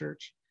development for the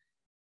church.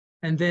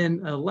 And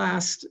then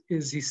last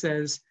is, he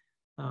says,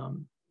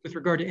 with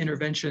regard to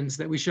interventions,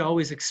 that we should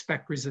always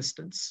expect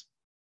resistance.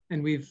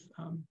 And we've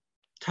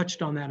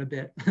touched on that a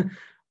bit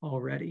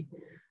already.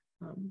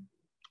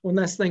 One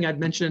last thing I'd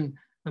mention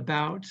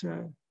about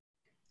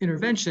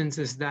interventions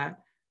is that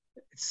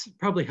it's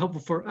probably helpful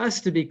for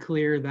us to be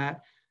clear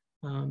that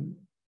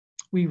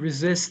we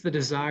resist the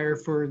desire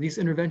for these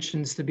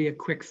interventions to be a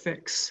quick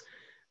fix.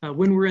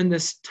 When we're in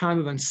this time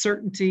of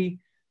uncertainty,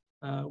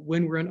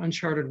 when we're in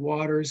uncharted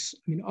waters,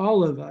 I mean,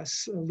 all of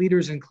us,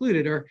 leaders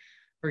included, are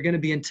going to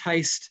be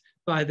enticed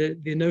by the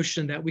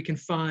notion that we can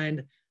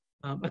find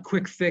a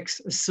quick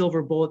fix, a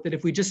silver bullet, that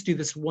if we just do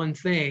this one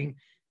thing,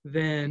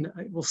 then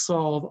it will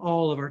solve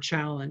all of our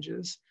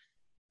challenges.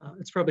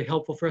 It's probably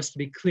helpful for us to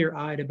be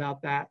clear-eyed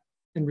about that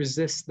and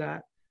resist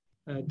that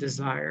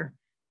desire.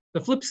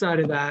 The flip side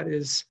of that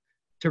is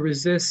to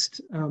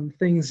resist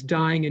things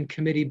dying in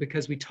committee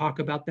because we talk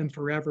about them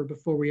forever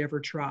before we ever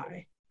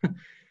try.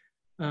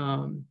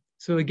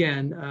 So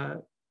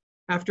again,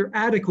 after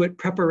adequate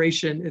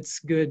preparation, it's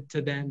good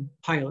to then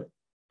pilot,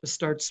 to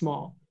start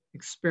small,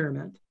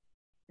 experiment,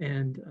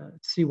 and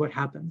see what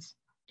happens.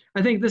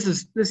 I think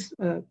this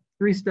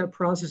three-step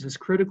process is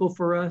critical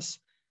for us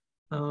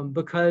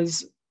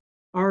because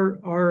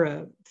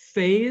our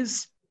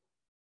phase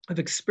of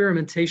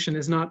experimentation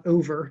is not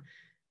over.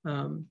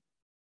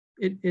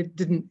 It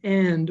didn't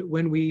end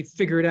when we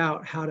figured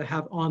out how to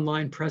have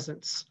online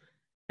presence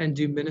and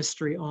do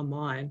ministry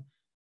online.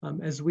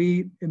 As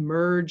we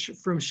emerge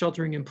from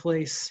sheltering in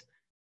place,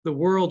 the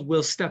world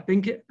we'll step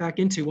back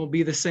into won't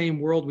be the same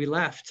world we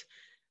left.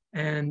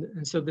 And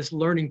so this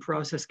learning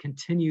process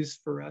continues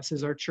for us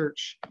as our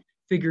church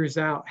figures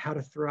out how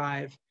to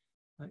thrive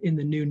in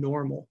the new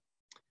normal.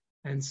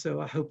 And so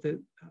I hope that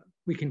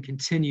we can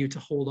continue to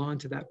hold on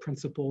to that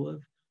principle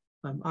of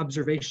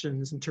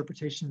observations,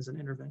 interpretations, and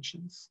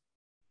interventions.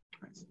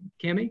 Right.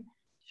 Cammy?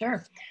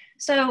 Sure.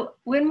 So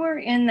when we're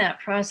in that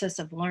process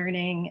of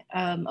learning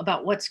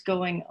about what's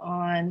going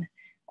on,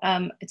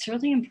 it's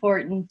really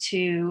important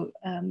to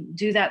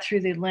do that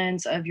through the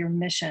lens of your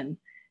mission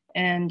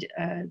and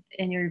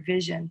your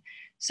vision.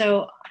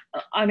 So,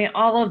 I mean,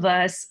 all of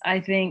us, I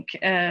think,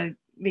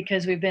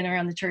 because we've been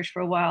around the church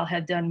for a while,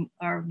 have done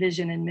our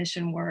vision and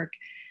mission work.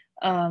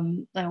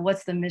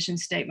 What's the mission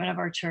statement of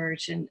our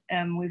church?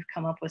 And we've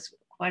come up with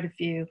quite a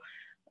few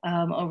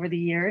over the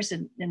years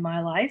in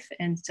my life.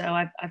 And so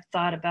I've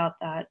thought about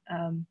that.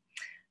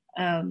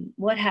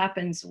 What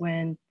happens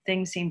when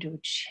things seem to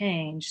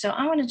change? So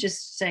I want to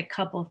just say a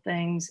couple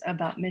things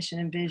about mission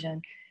and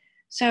vision.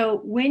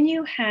 So when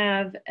you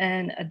have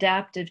an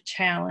adaptive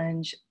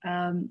challenge,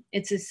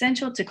 it's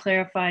essential to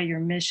clarify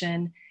your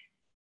mission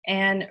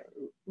and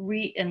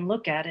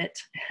look at it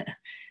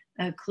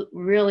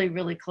really,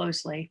 really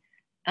closely.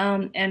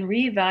 And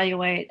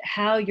reevaluate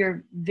how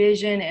your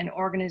vision and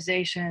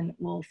organization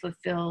will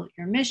fulfill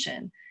your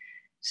mission.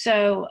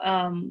 So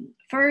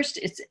first,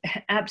 it's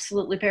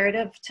absolutely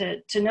imperative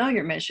to know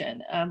your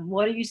mission.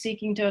 What are you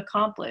seeking to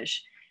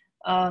accomplish?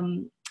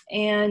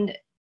 And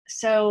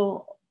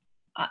so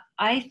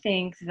I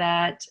think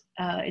that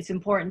it's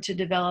important to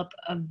develop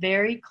a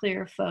very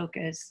clear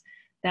focus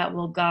that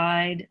will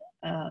guide,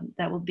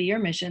 that will be your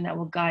mission, that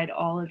will guide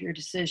all of your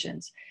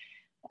decisions.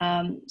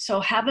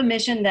 So have a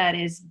mission that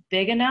is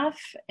big enough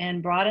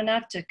and broad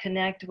enough to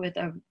connect with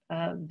a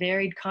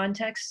varied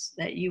context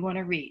that you want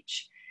to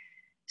reach.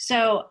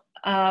 So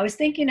I was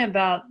thinking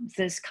about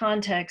this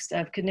context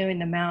of Canoeing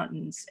the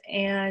Mountains,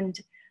 and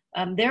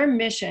their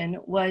mission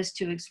was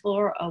to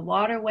explore a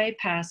waterway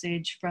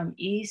passage from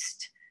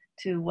east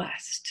to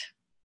west.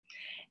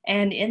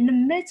 And in the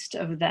midst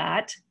of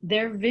that,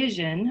 their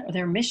vision, or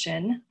their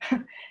mission,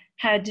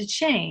 had to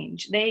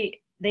change.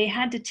 They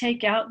had to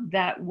take out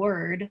that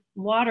word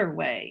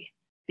waterway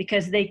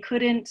because they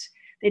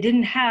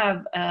didn't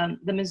have,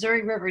 the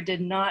Missouri River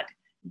did not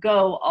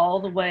go all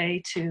the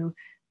way to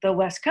the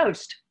West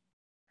Coast.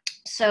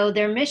 So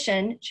their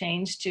mission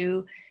changed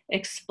to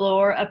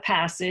explore a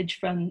passage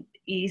from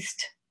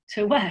east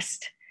to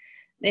west.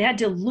 They had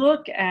to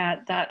look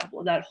at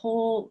that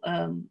whole,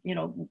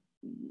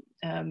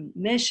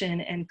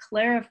 mission and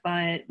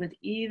clarify it with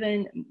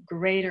even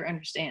greater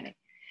understanding.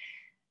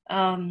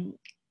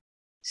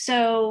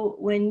 So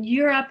when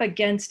you're up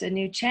against a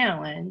new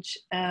challenge,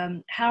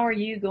 how are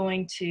you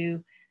going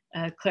to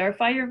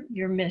clarify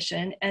your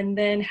mission? And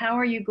then how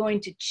are you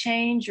going to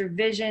change your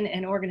vision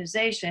and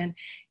organization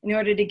in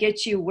order to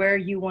get you where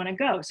you want to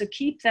go? So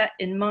keep that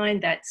in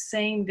mind, that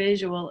same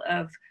visual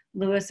of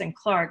Lewis and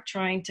Clark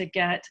trying to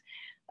get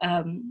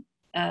from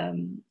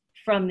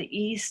the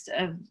east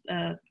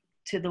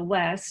to the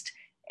west.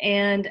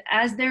 And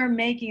as they're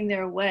making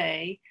their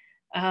way,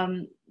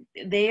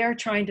 they are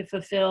trying to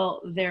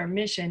fulfill their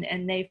mission,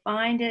 and they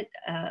find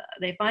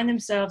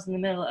themselves in the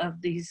middle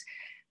of these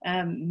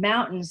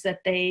mountains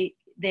that they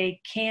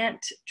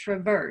can't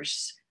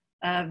traverse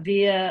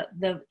via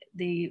the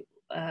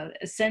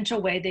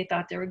essential way they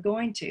thought they were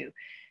going to.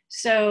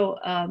 So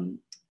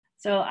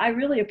I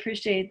really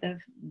appreciate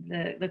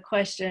the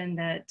question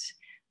that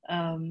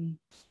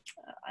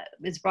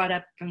is brought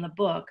up from the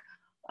book.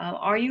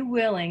 Are you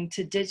willing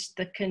to ditch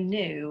the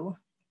canoe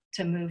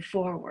to move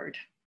forward,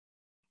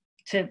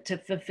 to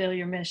fulfill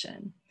your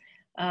mission?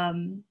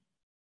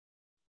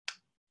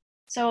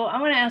 So I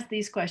want to ask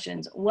these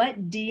questions.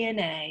 What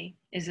DNA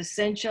is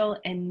essential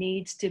and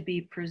needs to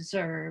be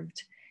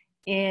preserved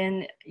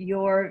in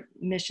your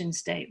mission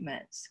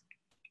statements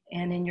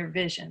and in your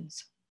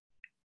visions?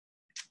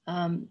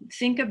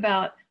 Think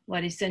about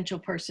what essential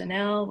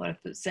personnel, what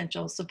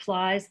essential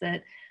supplies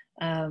that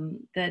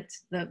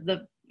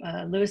the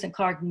Lewis and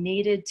Clark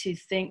needed to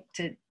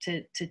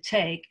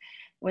take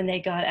when they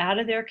got out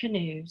of their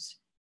canoes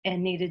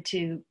and needed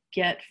to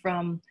get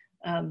from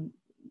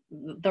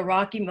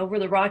over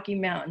the Rocky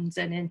Mountains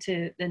and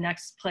into the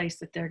next place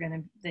that they were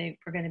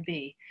going to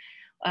be.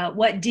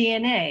 What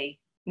DNA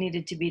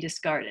needed to be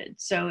discarded?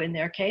 So in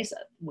their case,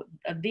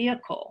 a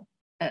vehicle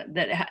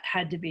that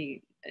had to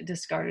be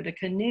discarded a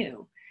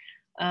canoe.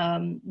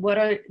 What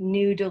are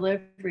new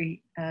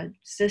delivery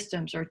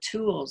systems or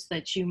tools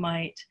that you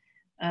might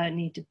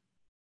need to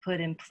put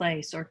in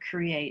place or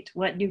create?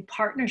 What new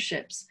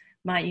partnerships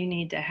might you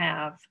need to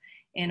have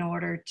in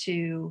order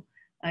to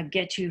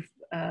get you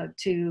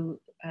to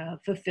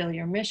fulfill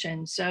your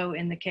mission? So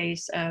in the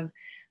case of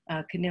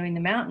Canoeing the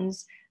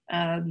Mountains,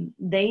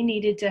 they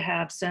needed to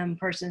have some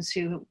persons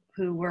who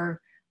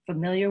were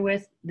familiar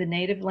with the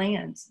native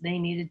lands. They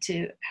needed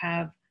to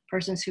have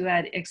persons who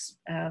had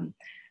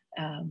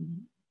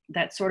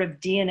that sort of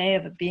DNA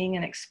of being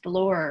an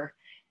explorer.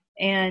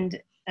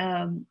 And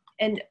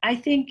I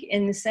think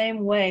in the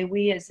same way,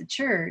 we as a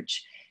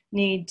church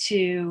need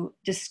to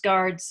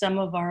discard some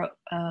of our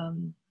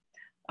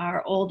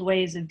old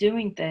ways of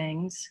doing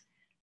things,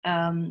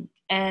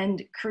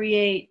 and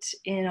create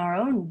in our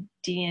own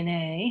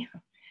DNA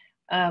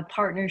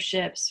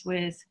partnerships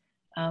with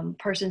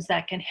persons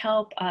that can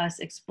help us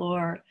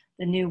explore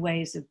the new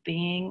ways of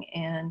being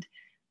and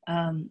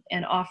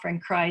offering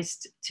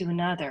Christ to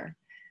another.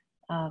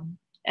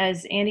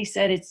 As Andy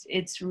said,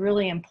 it's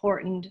really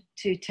important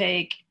to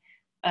take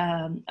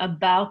a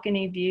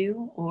balcony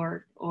view,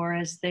 or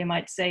as they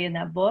might say in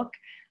that book,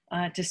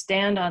 to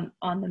stand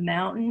on the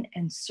mountain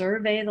and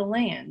survey the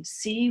land,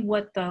 see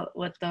what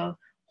the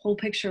whole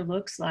picture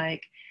looks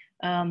like,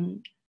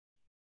 and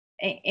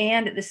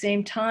at the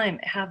same time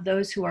have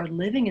those who are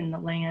living in the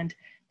land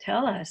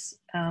tell us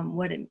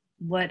what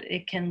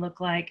it can look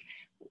like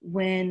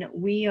when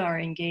we are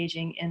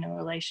engaging in a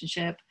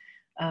relationship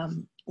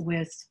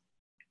with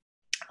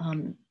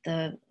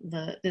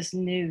this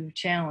new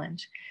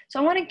challenge. So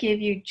I want to give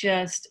you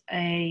just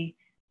a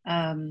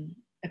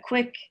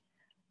quick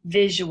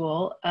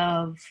visual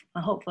of,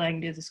 hopefully I can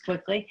do this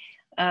quickly,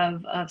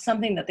 of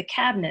something that the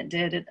cabinet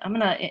did. I'm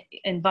going to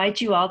invite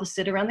you all to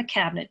sit around the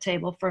cabinet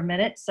table for a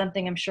minute,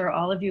 something I'm sure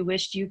all of you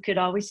wished you could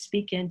always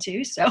speak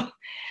into.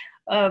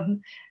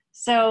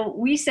 So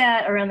we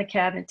sat around the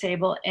cabinet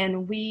table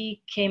and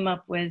we came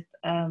up with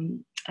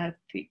a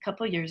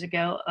couple of years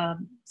ago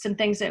some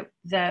things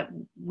that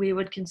we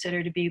would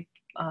consider to be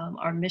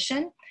our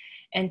mission,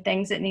 and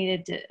things that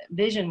needed to,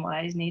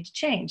 vision-wise, need to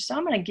change. So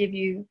I'm going to give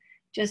you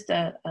just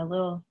a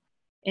little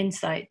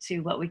insight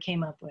to what we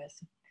came up with.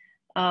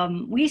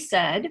 We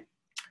said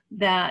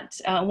that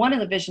one of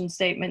the vision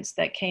statements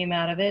that came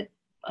out of it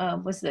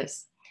was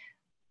this: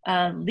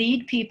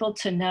 lead people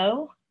to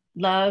know,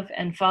 love,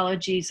 and follow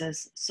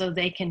Jesus so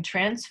they can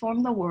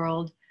transform the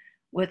world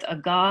with a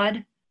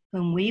God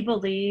whom we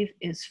believe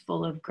is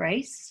full of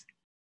grace,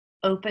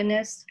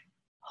 openness,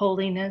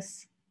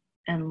 holiness,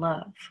 and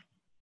love.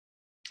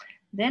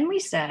 Then we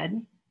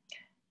said,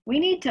 we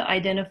need to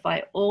identify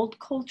old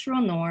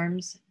cultural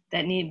norms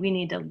that we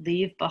need to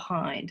leave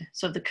behind.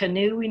 So the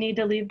canoe we need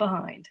to leave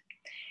behind.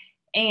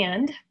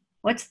 And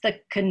what's the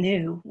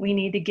canoe we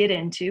need to get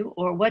into,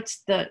 or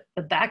what's the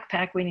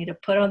backpack we need to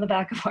put on the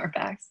back of our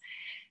backs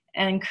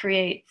and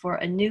create for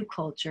a new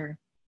culture.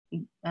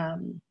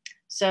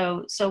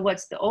 So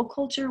what's the old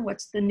culture?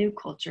 What's the new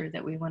culture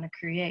that we want to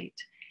create?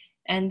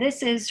 And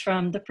this is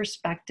from the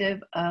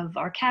perspective of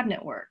our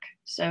cabinet work.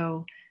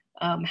 So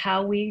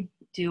how we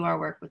do our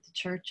work with the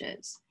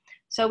churches.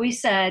 So we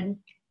said,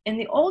 in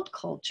the old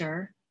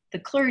culture, the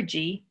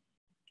clergy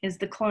is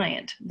the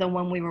client, the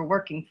one we were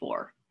working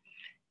for.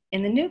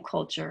 In the new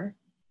culture,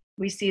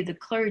 we see the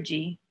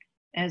clergy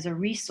as a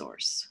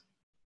resource.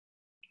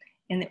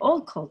 In the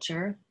old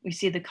culture, we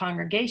see the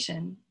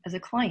congregation as a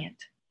client.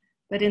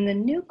 But in the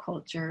new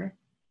culture,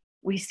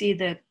 we see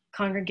the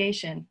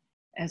congregation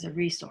as a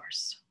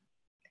resource.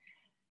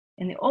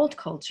 In the old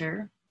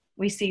culture,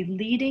 we see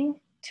leading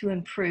to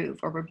improve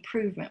or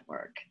improvement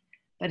work.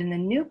 But in the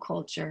new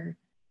culture,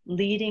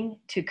 leading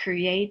to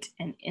create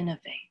and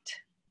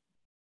innovate.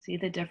 See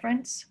the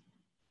difference?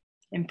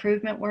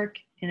 Improvement work,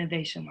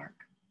 innovation work.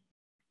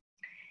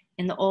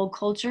 In the old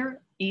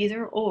culture,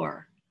 either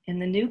or. In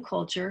the new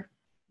culture,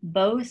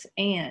 both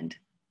and.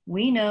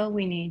 We know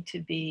we need to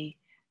be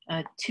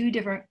two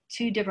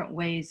different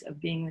ways of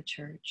being the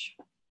church.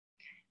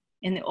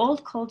 In the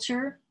old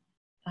culture,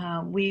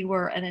 we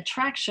were an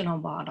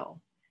attractional model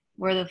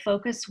where the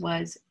focus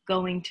was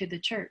going to the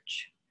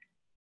church.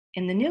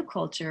 In the new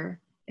culture,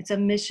 it's a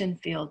mission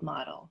field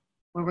model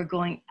where we're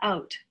going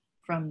out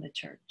from the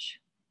church.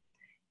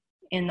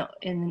 In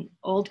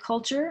old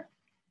culture,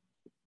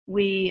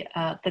 the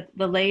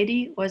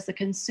laity was the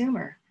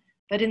consumer.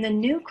 But in the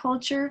new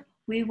culture,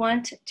 we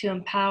want to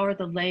empower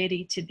the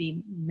laity to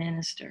be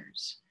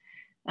ministers,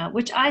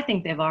 which I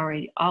think they've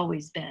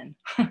always been.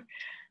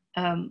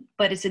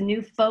 But it's a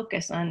new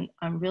focus on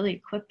really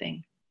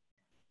equipping.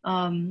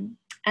 And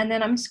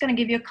then I'm just going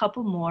to give you a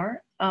couple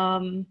more.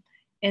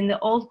 In the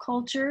old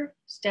culture,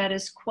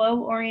 status quo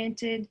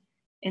oriented.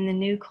 In the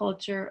new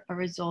culture, a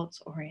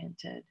results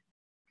oriented.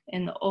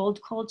 In the old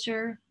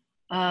culture,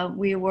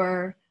 we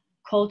were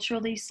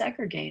culturally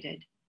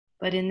segregated,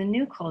 but in the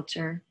new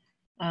culture,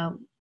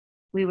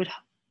 we would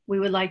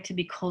like to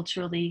be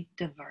culturally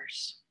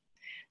diverse.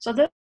 So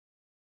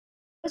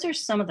those are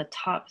some of the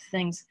top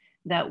things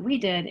that we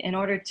did in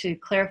order to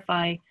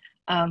clarify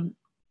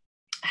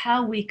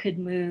how we could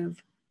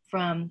move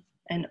from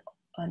an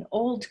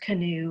old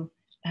canoe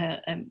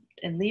and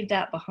leave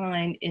that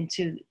behind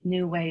into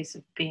new ways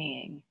of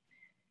being.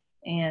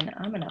 And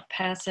I'm going to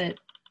pass it.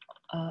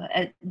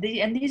 And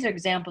these are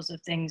examples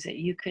of things that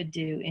you could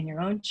do in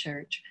your own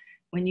church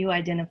when you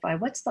identify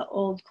what's the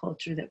old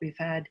culture that we've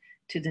had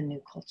to the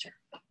new culture.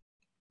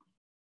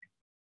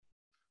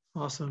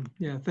 Awesome.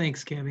 Yeah,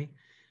 thanks, Cammy.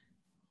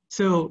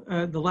 So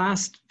the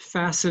last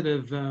facet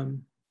of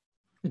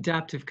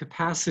adaptive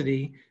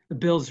capacity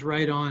builds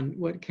right on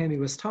what Cammy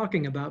was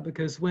talking about,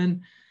 because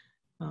when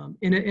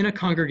in a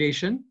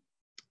congregation,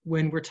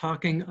 when we're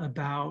talking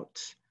about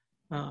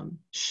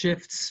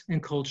shifts in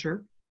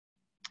culture,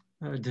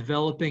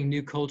 developing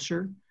new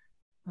culture,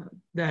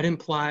 that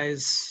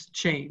implies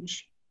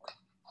change.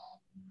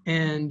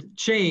 And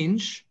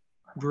change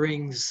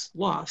brings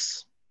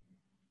loss.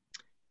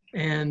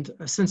 And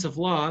a sense of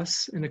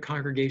loss in a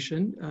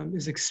congregation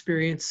is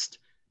experienced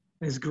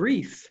as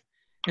grief.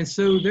 And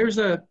so there's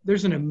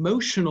an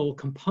emotional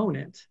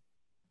component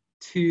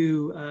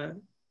to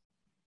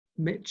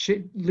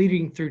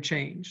leading through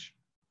change.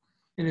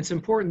 And it's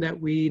important that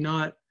we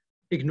not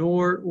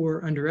ignore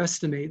or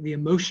underestimate the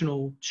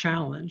emotional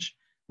challenge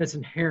that's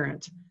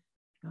inherent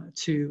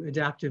to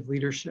adaptive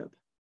leadership.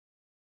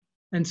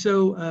 And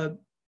so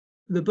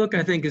the book,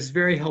 I think, is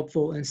very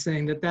helpful in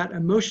saying that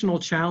emotional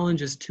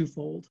challenge is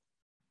twofold.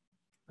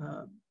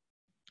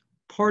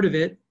 Part of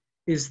it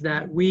is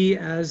that we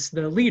as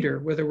the leader,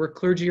 whether we're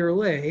clergy or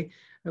lay,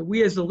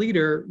 we as the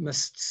leader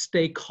must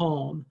stay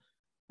calm,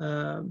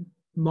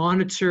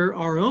 monitor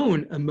our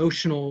own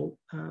emotional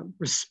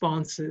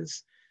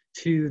responses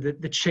to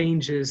the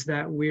changes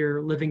that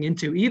we're living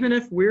into. Even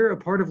if we're a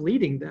part of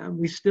leading them,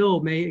 we still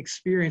may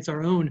experience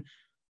our own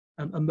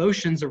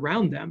emotions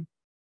around them.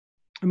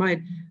 I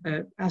might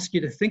ask you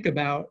to think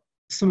about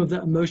some of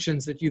the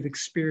emotions that you've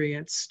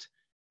experienced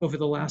over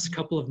the last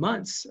couple of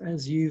months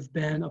as you've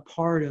been a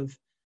part of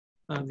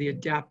the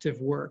adaptive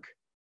work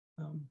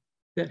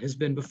that has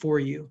been before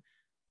you.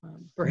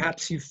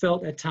 Perhaps you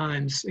felt at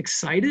times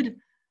excited,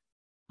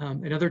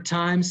 at other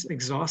times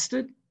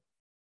exhausted.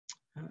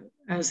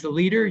 As the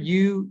leader,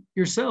 you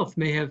yourself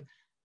may have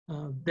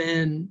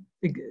been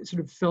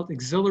sort of felt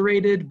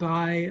exhilarated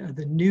by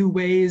the new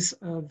ways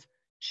of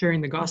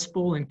sharing the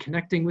gospel and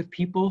connecting with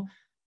people.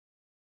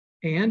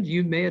 And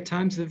you may at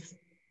times have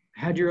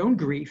had your own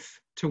grief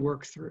to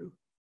work through,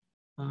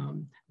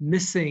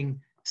 missing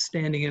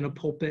standing in a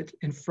pulpit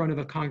in front of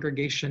a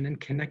congregation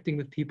and connecting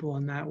with people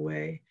in that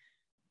way,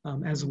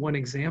 as one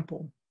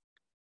example.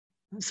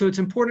 So it's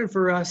important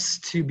for us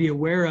to be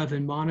aware of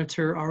and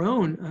monitor our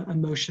own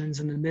emotions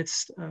in the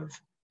midst of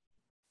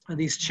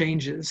these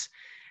changes.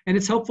 And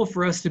it's helpful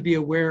for us to be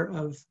aware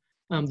of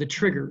the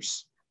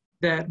triggers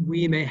that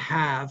we may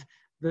have,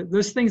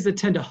 those things that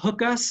tend to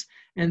hook us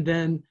and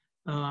then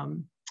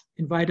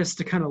invite us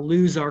to kind of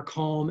lose our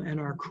calm and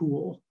our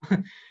cool.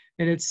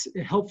 And it's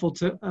helpful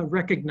to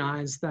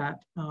recognize that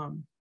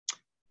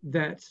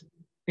that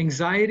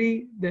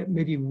anxiety that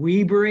maybe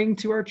we bring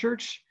to our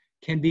church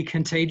can be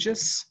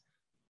contagious,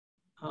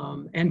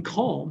 and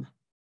calm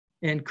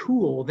and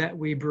cool that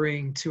we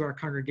bring to our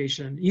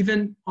congregation,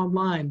 even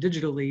online,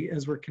 digitally,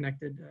 as we're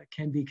connected,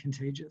 can be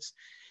contagious.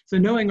 So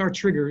knowing our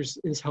triggers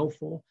is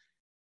helpful.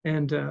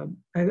 And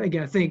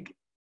again, I think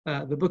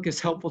the book is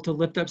helpful to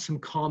lift up some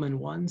common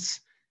ones.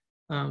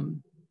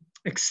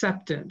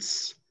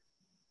 Acceptance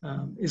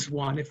is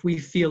one. If we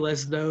feel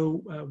as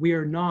though we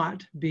are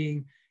not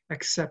being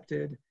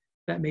accepted,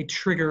 that may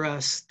trigger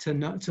us to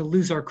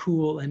lose our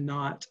cool and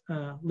not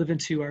live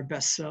into our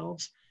best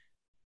selves.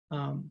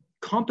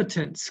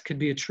 Competence could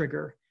be a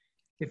trigger.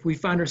 If we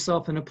find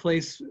ourselves in a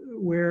place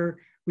where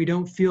we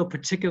don't feel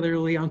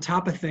particularly on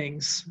top of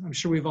things, I'm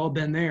sure we've all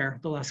been there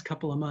the last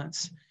couple of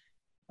months.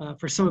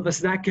 For some of us,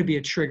 that could be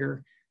a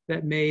trigger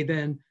that may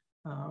then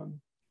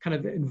kind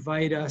of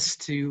invite us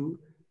to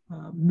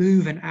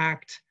move and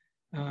act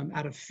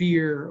out of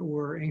fear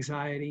or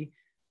anxiety.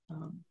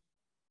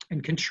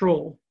 And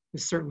control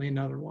is certainly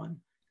another one.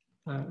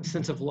 A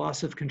sense of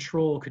loss of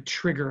control could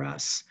trigger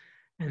us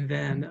and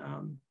then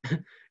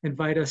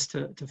invite us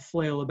to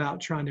flail about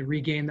trying to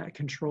regain that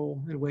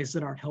control in ways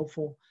that aren't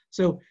helpful.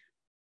 So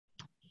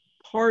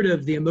part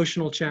of the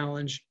emotional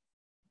challenge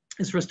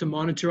is for us to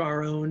monitor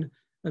our own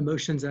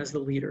emotions as the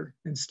leader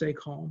and stay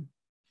calm.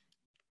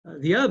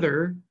 The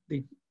other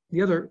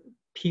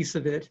piece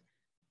of it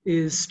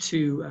is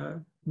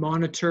to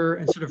monitor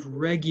and sort of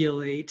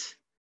regulate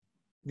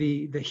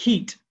the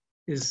heat,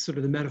 is sort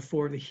of the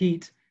metaphor, the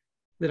heat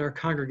that our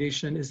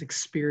congregation is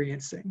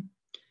experiencing.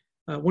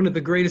 One of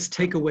the greatest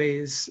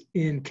takeaways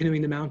in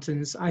Canoeing the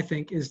Mountains, I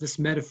think, is this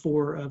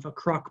metaphor of a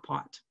crock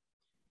pot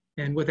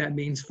and what that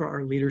means for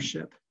our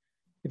leadership.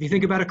 If you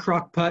think about a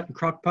crock pot and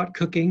crock pot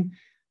cooking,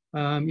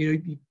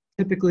 you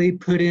typically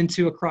put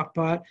into a crock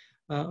pot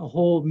a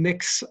whole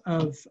mix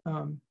of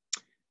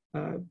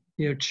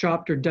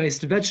chopped or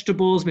diced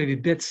vegetables, maybe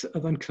bits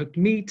of uncooked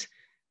meat,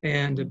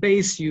 and a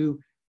base. You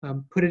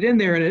put it in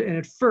there, and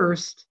at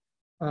first,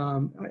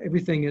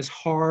 everything is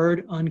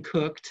hard,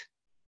 uncooked.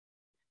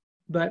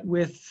 but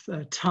with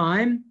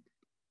time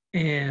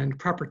and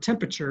proper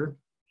temperature,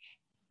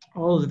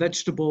 all of the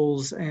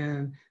vegetables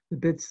and the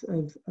bits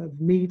of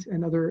meat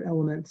and other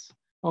elements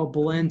all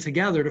blend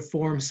together to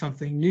form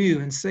something new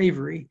and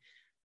savory.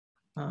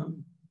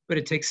 But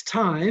it takes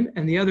time,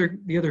 and the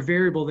other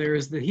variable there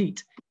is the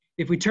heat.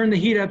 If we turn the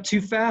heat up too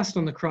fast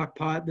on the crock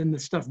pot, then the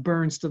stuff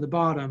burns to the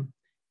bottom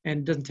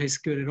and doesn't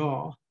taste good at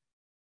all.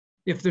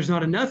 If there's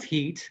not enough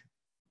heat,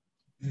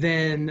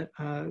 then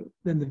the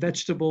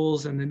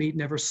vegetables and the meat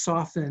never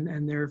soften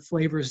and their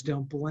flavors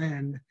don't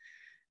blend.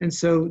 And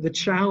so the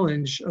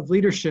challenge of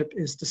leadership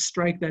is to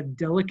strike that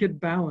delicate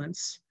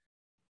balance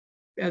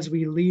as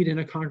we lead in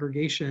a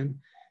congregation,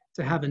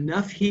 to have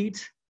enough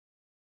heat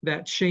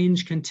that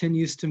change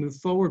continues to move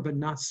forward, but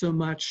not so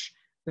much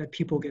that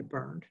people get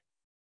burned.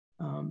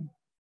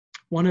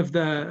 One of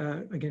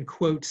the, again,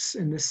 quotes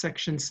in this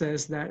section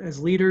says that as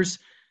leaders,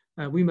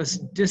 we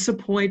must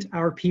disappoint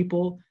our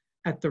people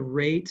at the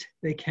rate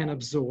they can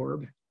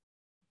absorb.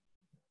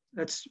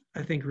 That's,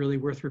 I think, really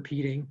worth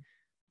repeating.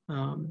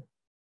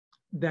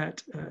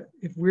 That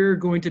if we're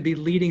going to be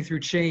leading through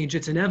change,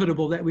 it's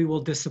inevitable that we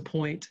will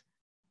disappoint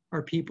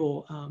our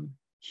people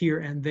here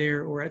and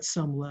there or at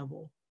some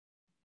level.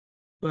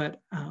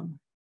 But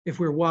if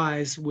we're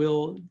wise,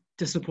 we'll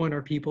disappoint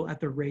our people at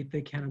the rate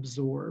they can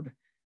absorb.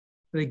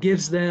 But it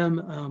gives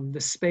them the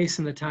space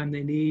and the time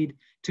they need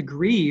to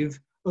grieve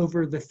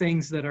over the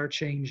things that are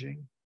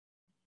changing.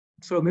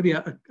 So maybe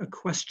a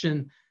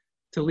question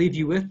to leave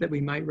you with that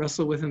we might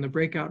wrestle with in the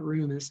breakout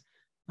room is,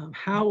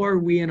 how are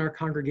we in our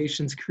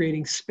congregations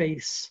creating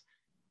space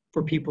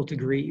for people to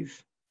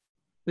grieve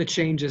the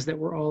changes that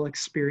we're all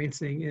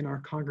experiencing in our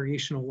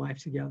congregational life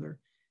together?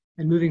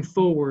 And moving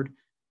forward,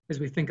 as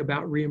we think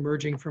about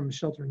reemerging from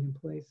sheltering in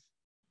place,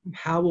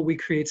 how will we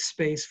create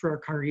space for our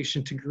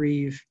congregation to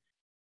grieve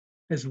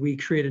as we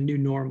create a new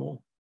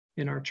normal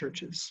in our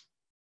churches?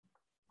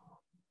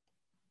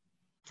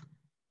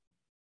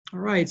 All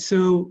right,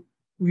 so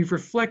we've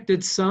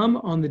reflected some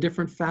on the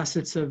different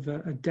facets of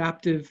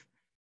adaptive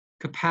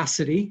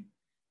capacity.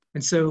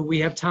 And so we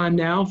have time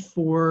now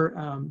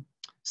for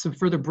some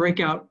further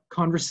breakout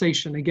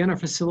conversation. Again, our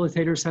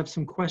facilitators have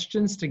some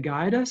questions to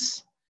guide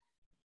us.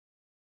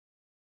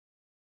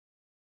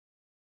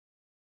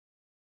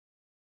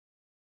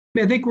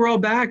 I think we're all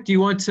back. Do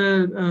you want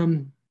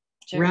to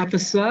wrap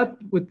us up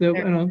with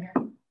the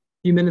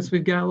few minutes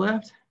we've got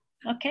left?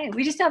 Okay,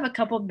 we just have a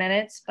couple of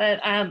minutes, but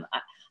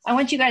I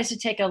want you guys to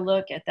take a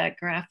look at that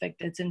graphic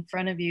that's in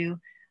front of you.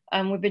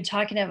 We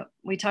talked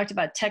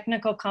about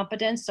technical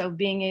competence, so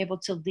being able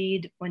to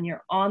lead when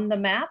you're on the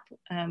map,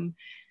 and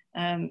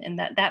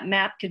that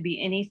map could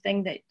be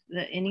anything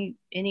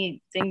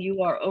anything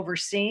you are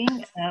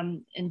overseeing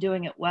and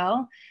doing it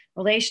well.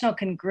 Relational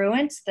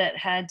congruence, that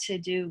had to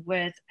do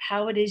with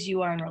how it is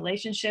you are in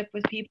relationship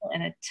with people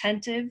and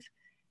attentive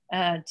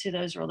to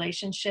those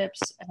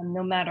relationships,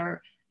 no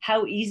matter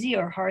how easy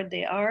or hard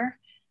they are.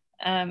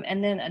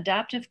 And then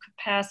adaptive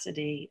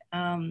capacity,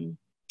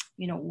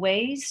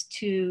 ways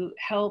to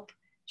help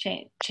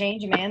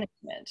change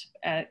management.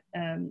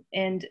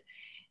 And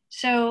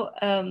so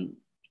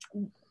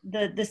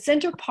the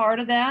center part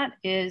of that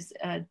is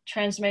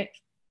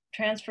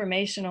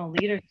transformational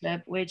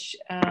leadership, which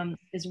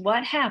is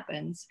what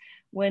happens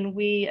when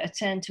we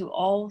attend to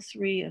all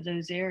three of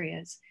those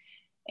areas.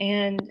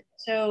 And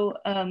so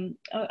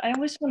I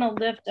always want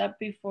to lift up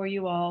before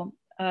you all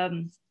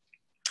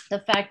the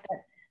fact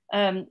that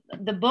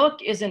the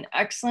book is an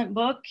excellent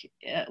book.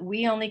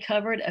 We only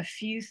covered a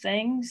few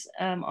things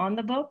on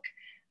the book,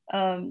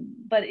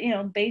 but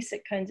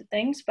basic kinds of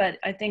things, but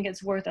I think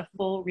it's worth a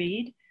full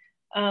read.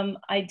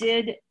 I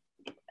did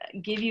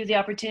give you the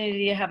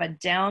opportunity to have a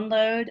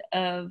download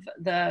of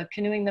the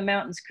Canoeing the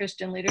Mountains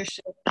Christian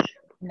Leadership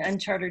in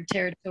Uncharted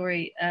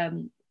Territory.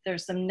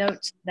 There's some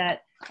notes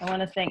that I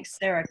want to thank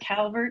Sarah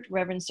Calvert,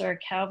 Reverend Sarah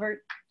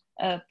Calvert,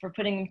 for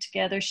putting them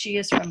together. She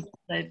is from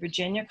the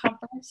Virginia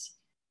Conference,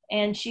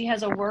 and she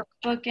has a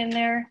workbook in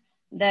there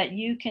that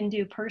you can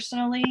do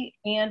personally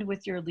and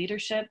with your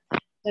leadership,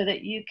 so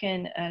that you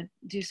can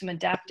do some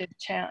adaptive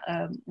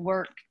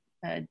work,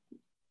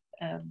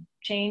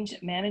 change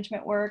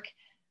management work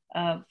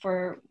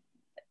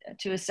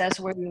to assess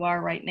where you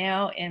are right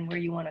now and where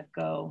you want to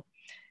go.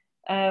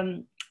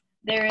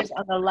 There is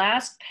on the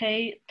last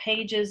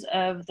pages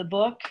of the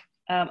book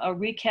a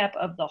recap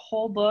of the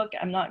whole book.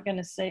 I'm not going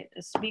to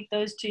speak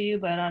those to you,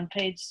 but on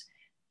page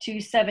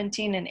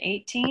 217 and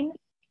 18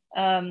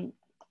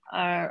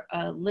 are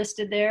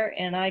listed there,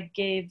 and I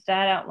gave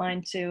that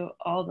outline to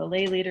all the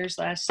lay leaders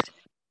a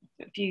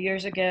few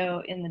years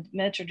ago in the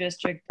Metro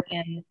District,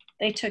 and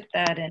they took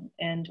that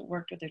and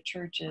worked with their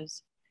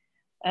churches.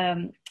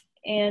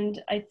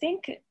 And I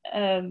think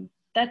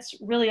that's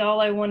really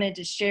all I wanted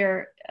to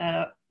share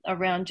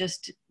around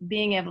just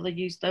being able to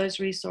use those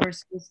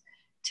resources,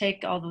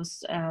 take all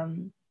those,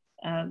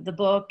 the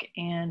book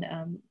and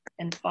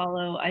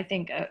follow, I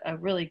think, a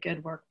really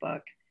good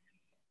workbook.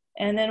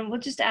 And then we'll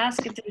just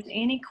ask if there's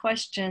any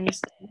questions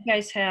that you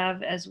guys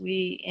have as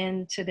we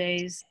end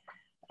today's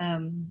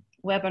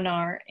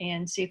webinar,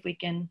 and see if we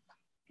can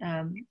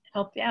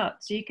help you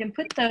out. So you can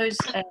put those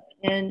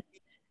in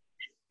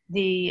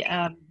the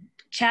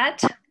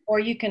chat, or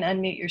you can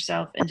unmute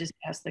yourself and just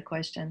ask the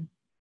question.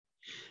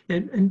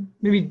 And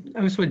maybe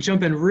I just want to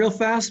jump in real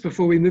fast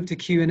before we move to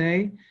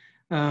Q&A.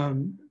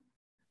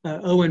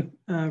 Owen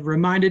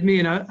reminded me,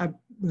 and I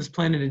was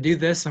planning to do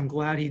this, I'm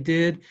glad he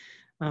did,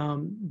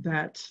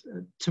 that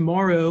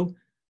tomorrow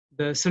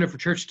the Center for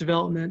Church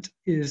Development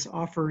is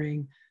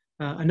offering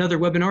another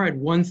webinar at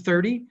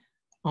 1:30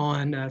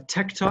 on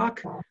Tech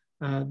Talk.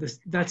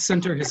 That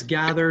center has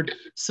gathered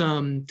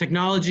some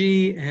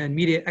technology and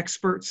media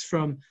experts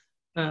from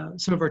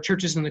some of our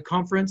churches in the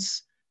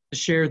conference to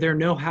share their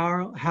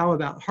know-how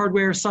about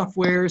hardware,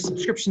 software,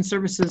 subscription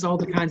services, all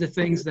the kinds of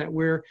things that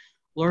we're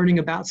learning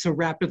about so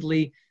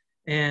rapidly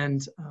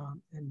and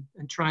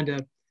trying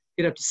to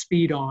get up to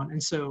speed on.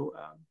 And so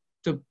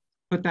to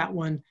put that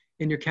one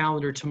in your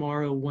calendar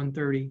tomorrow,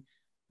 1:30,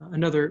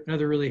 another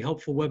really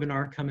helpful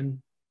webinar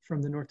coming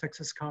from the North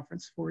Texas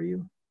Conference for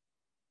you.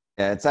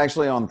 Yeah, it's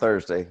actually on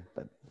Thursday.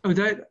 But oh,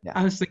 yeah.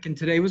 I was thinking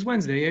today was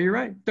Wednesday. Yeah, you're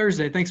right.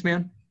 Thursday. Thanks,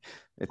 man.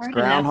 It's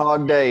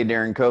Groundhog Day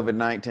during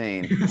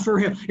COVID-19. For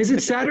real. Is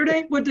it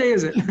Saturday? What day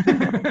is it?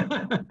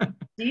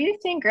 Do you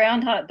think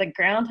the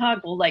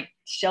groundhog will like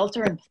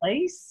shelter in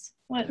place?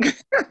 What?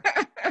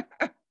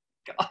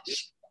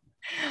 Gosh.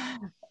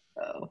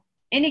 Oh.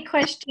 Any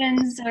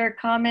questions or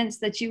comments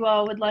that you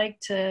all would like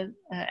to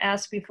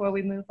ask before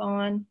we move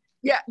on?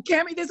 Yeah,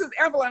 Cammy, this is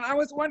Evelyn. I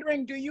was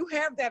wondering, do you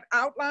have that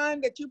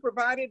outline that you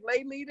provided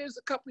lay leaders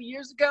a couple of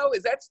years ago?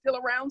 Is that still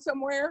around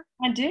somewhere?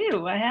 I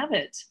do. I have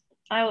it.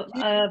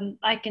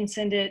 I can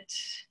send it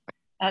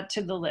out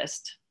to the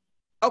list.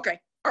 Okay.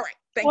 All right.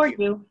 Thank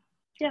you.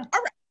 Yeah.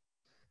 All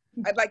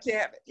right. I'd like to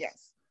have it.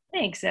 Yes.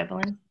 Thanks,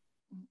 Evelyn.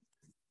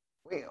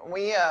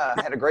 We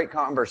had a great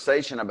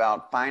conversation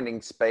about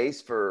finding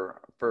space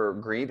for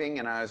grieving,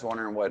 and I was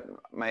wondering what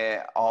may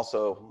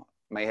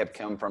have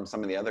come from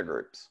some of the other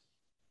groups.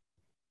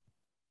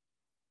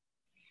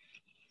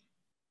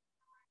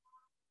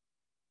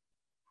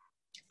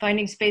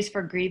 Finding space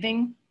for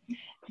grieving.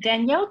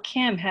 Danielle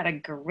Kim had a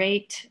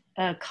great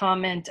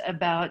comment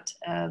about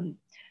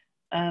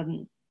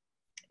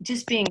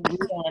just being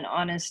real and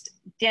honest.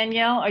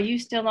 Danielle, are you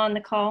still on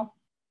the call?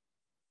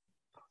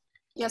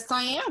 Yes,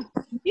 I am.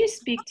 Can you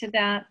speak to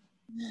that?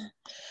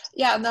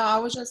 Yeah, no, I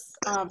was just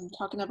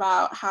talking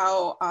about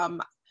how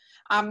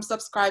I'm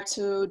subscribed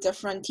to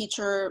different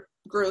teacher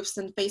groups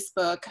in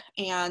Facebook,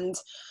 and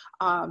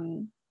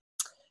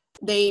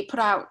they put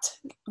out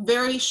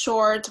very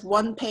short,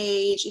 one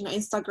page,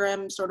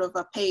 Instagram sort of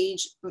a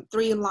page,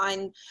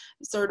 3-line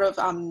sort of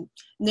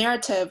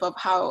narrative of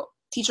how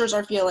teachers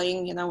are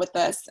feeling, with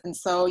this. And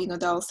so,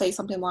 they'll say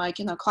something like,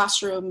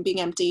 classroom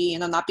being empty,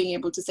 not being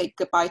able to say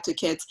goodbye to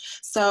kids.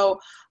 So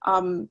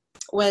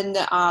when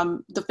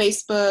the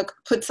Facebook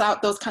puts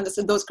out those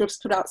groups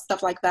put out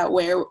stuff like that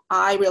where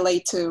I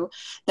relate to,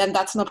 then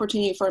that's an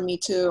opportunity for me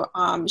to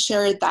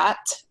share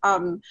that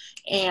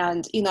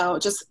and,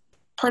 just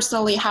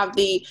personally have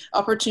the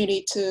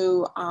opportunity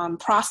to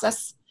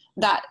process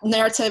that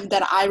narrative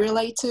that I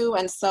relate to.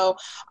 And so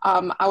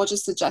I was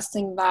just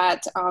suggesting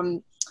that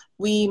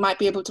we might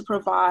be able to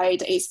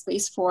provide a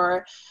space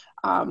for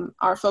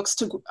our folks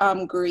to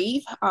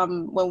grieve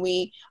when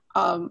we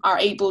are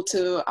able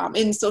to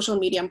in social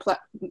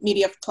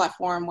media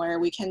platform where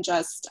we can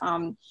just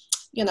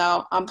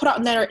put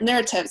out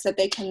narratives that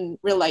they can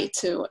relate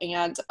to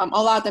and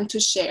allow them to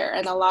share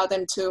and allow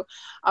them to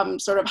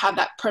sort of have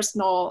that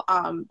personal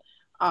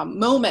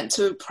moment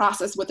to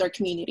process with their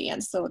community.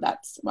 And so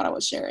that's what I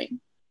was sharing.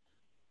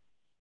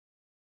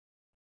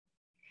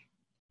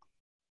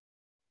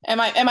 Am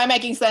I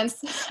making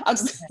sense? I'm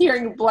just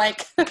hearing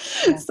blank.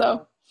 Yeah.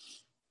 So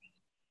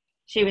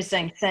she was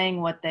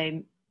saying what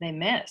they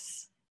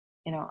miss.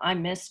 I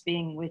miss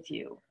being with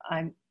you.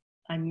 I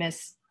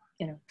miss,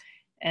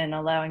 and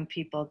allowing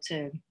people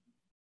to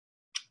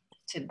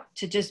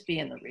just be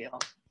in the real,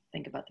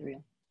 think about the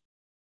real.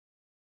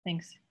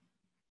 Thanks.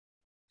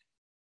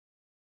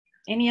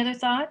 Any other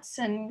thoughts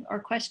or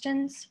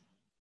questions?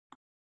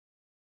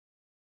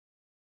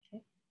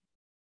 Okay.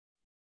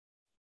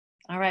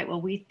 All right,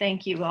 well, we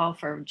thank you all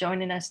for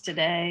joining us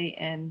today,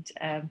 and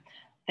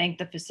thank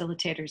the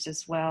facilitators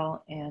as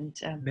well. And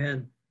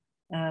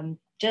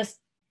just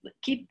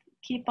keep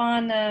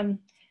on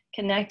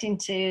connecting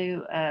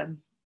to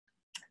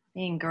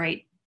being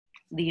great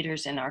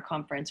leaders in our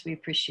conference. We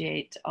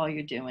appreciate all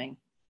you're doing.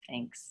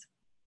 Thanks.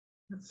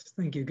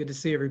 Thank you. Good to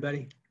see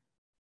everybody.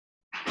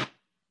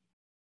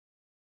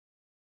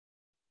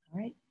 All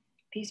right.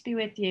 Peace be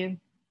with you.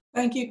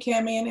 Thank you,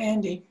 Cammy and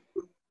Andy.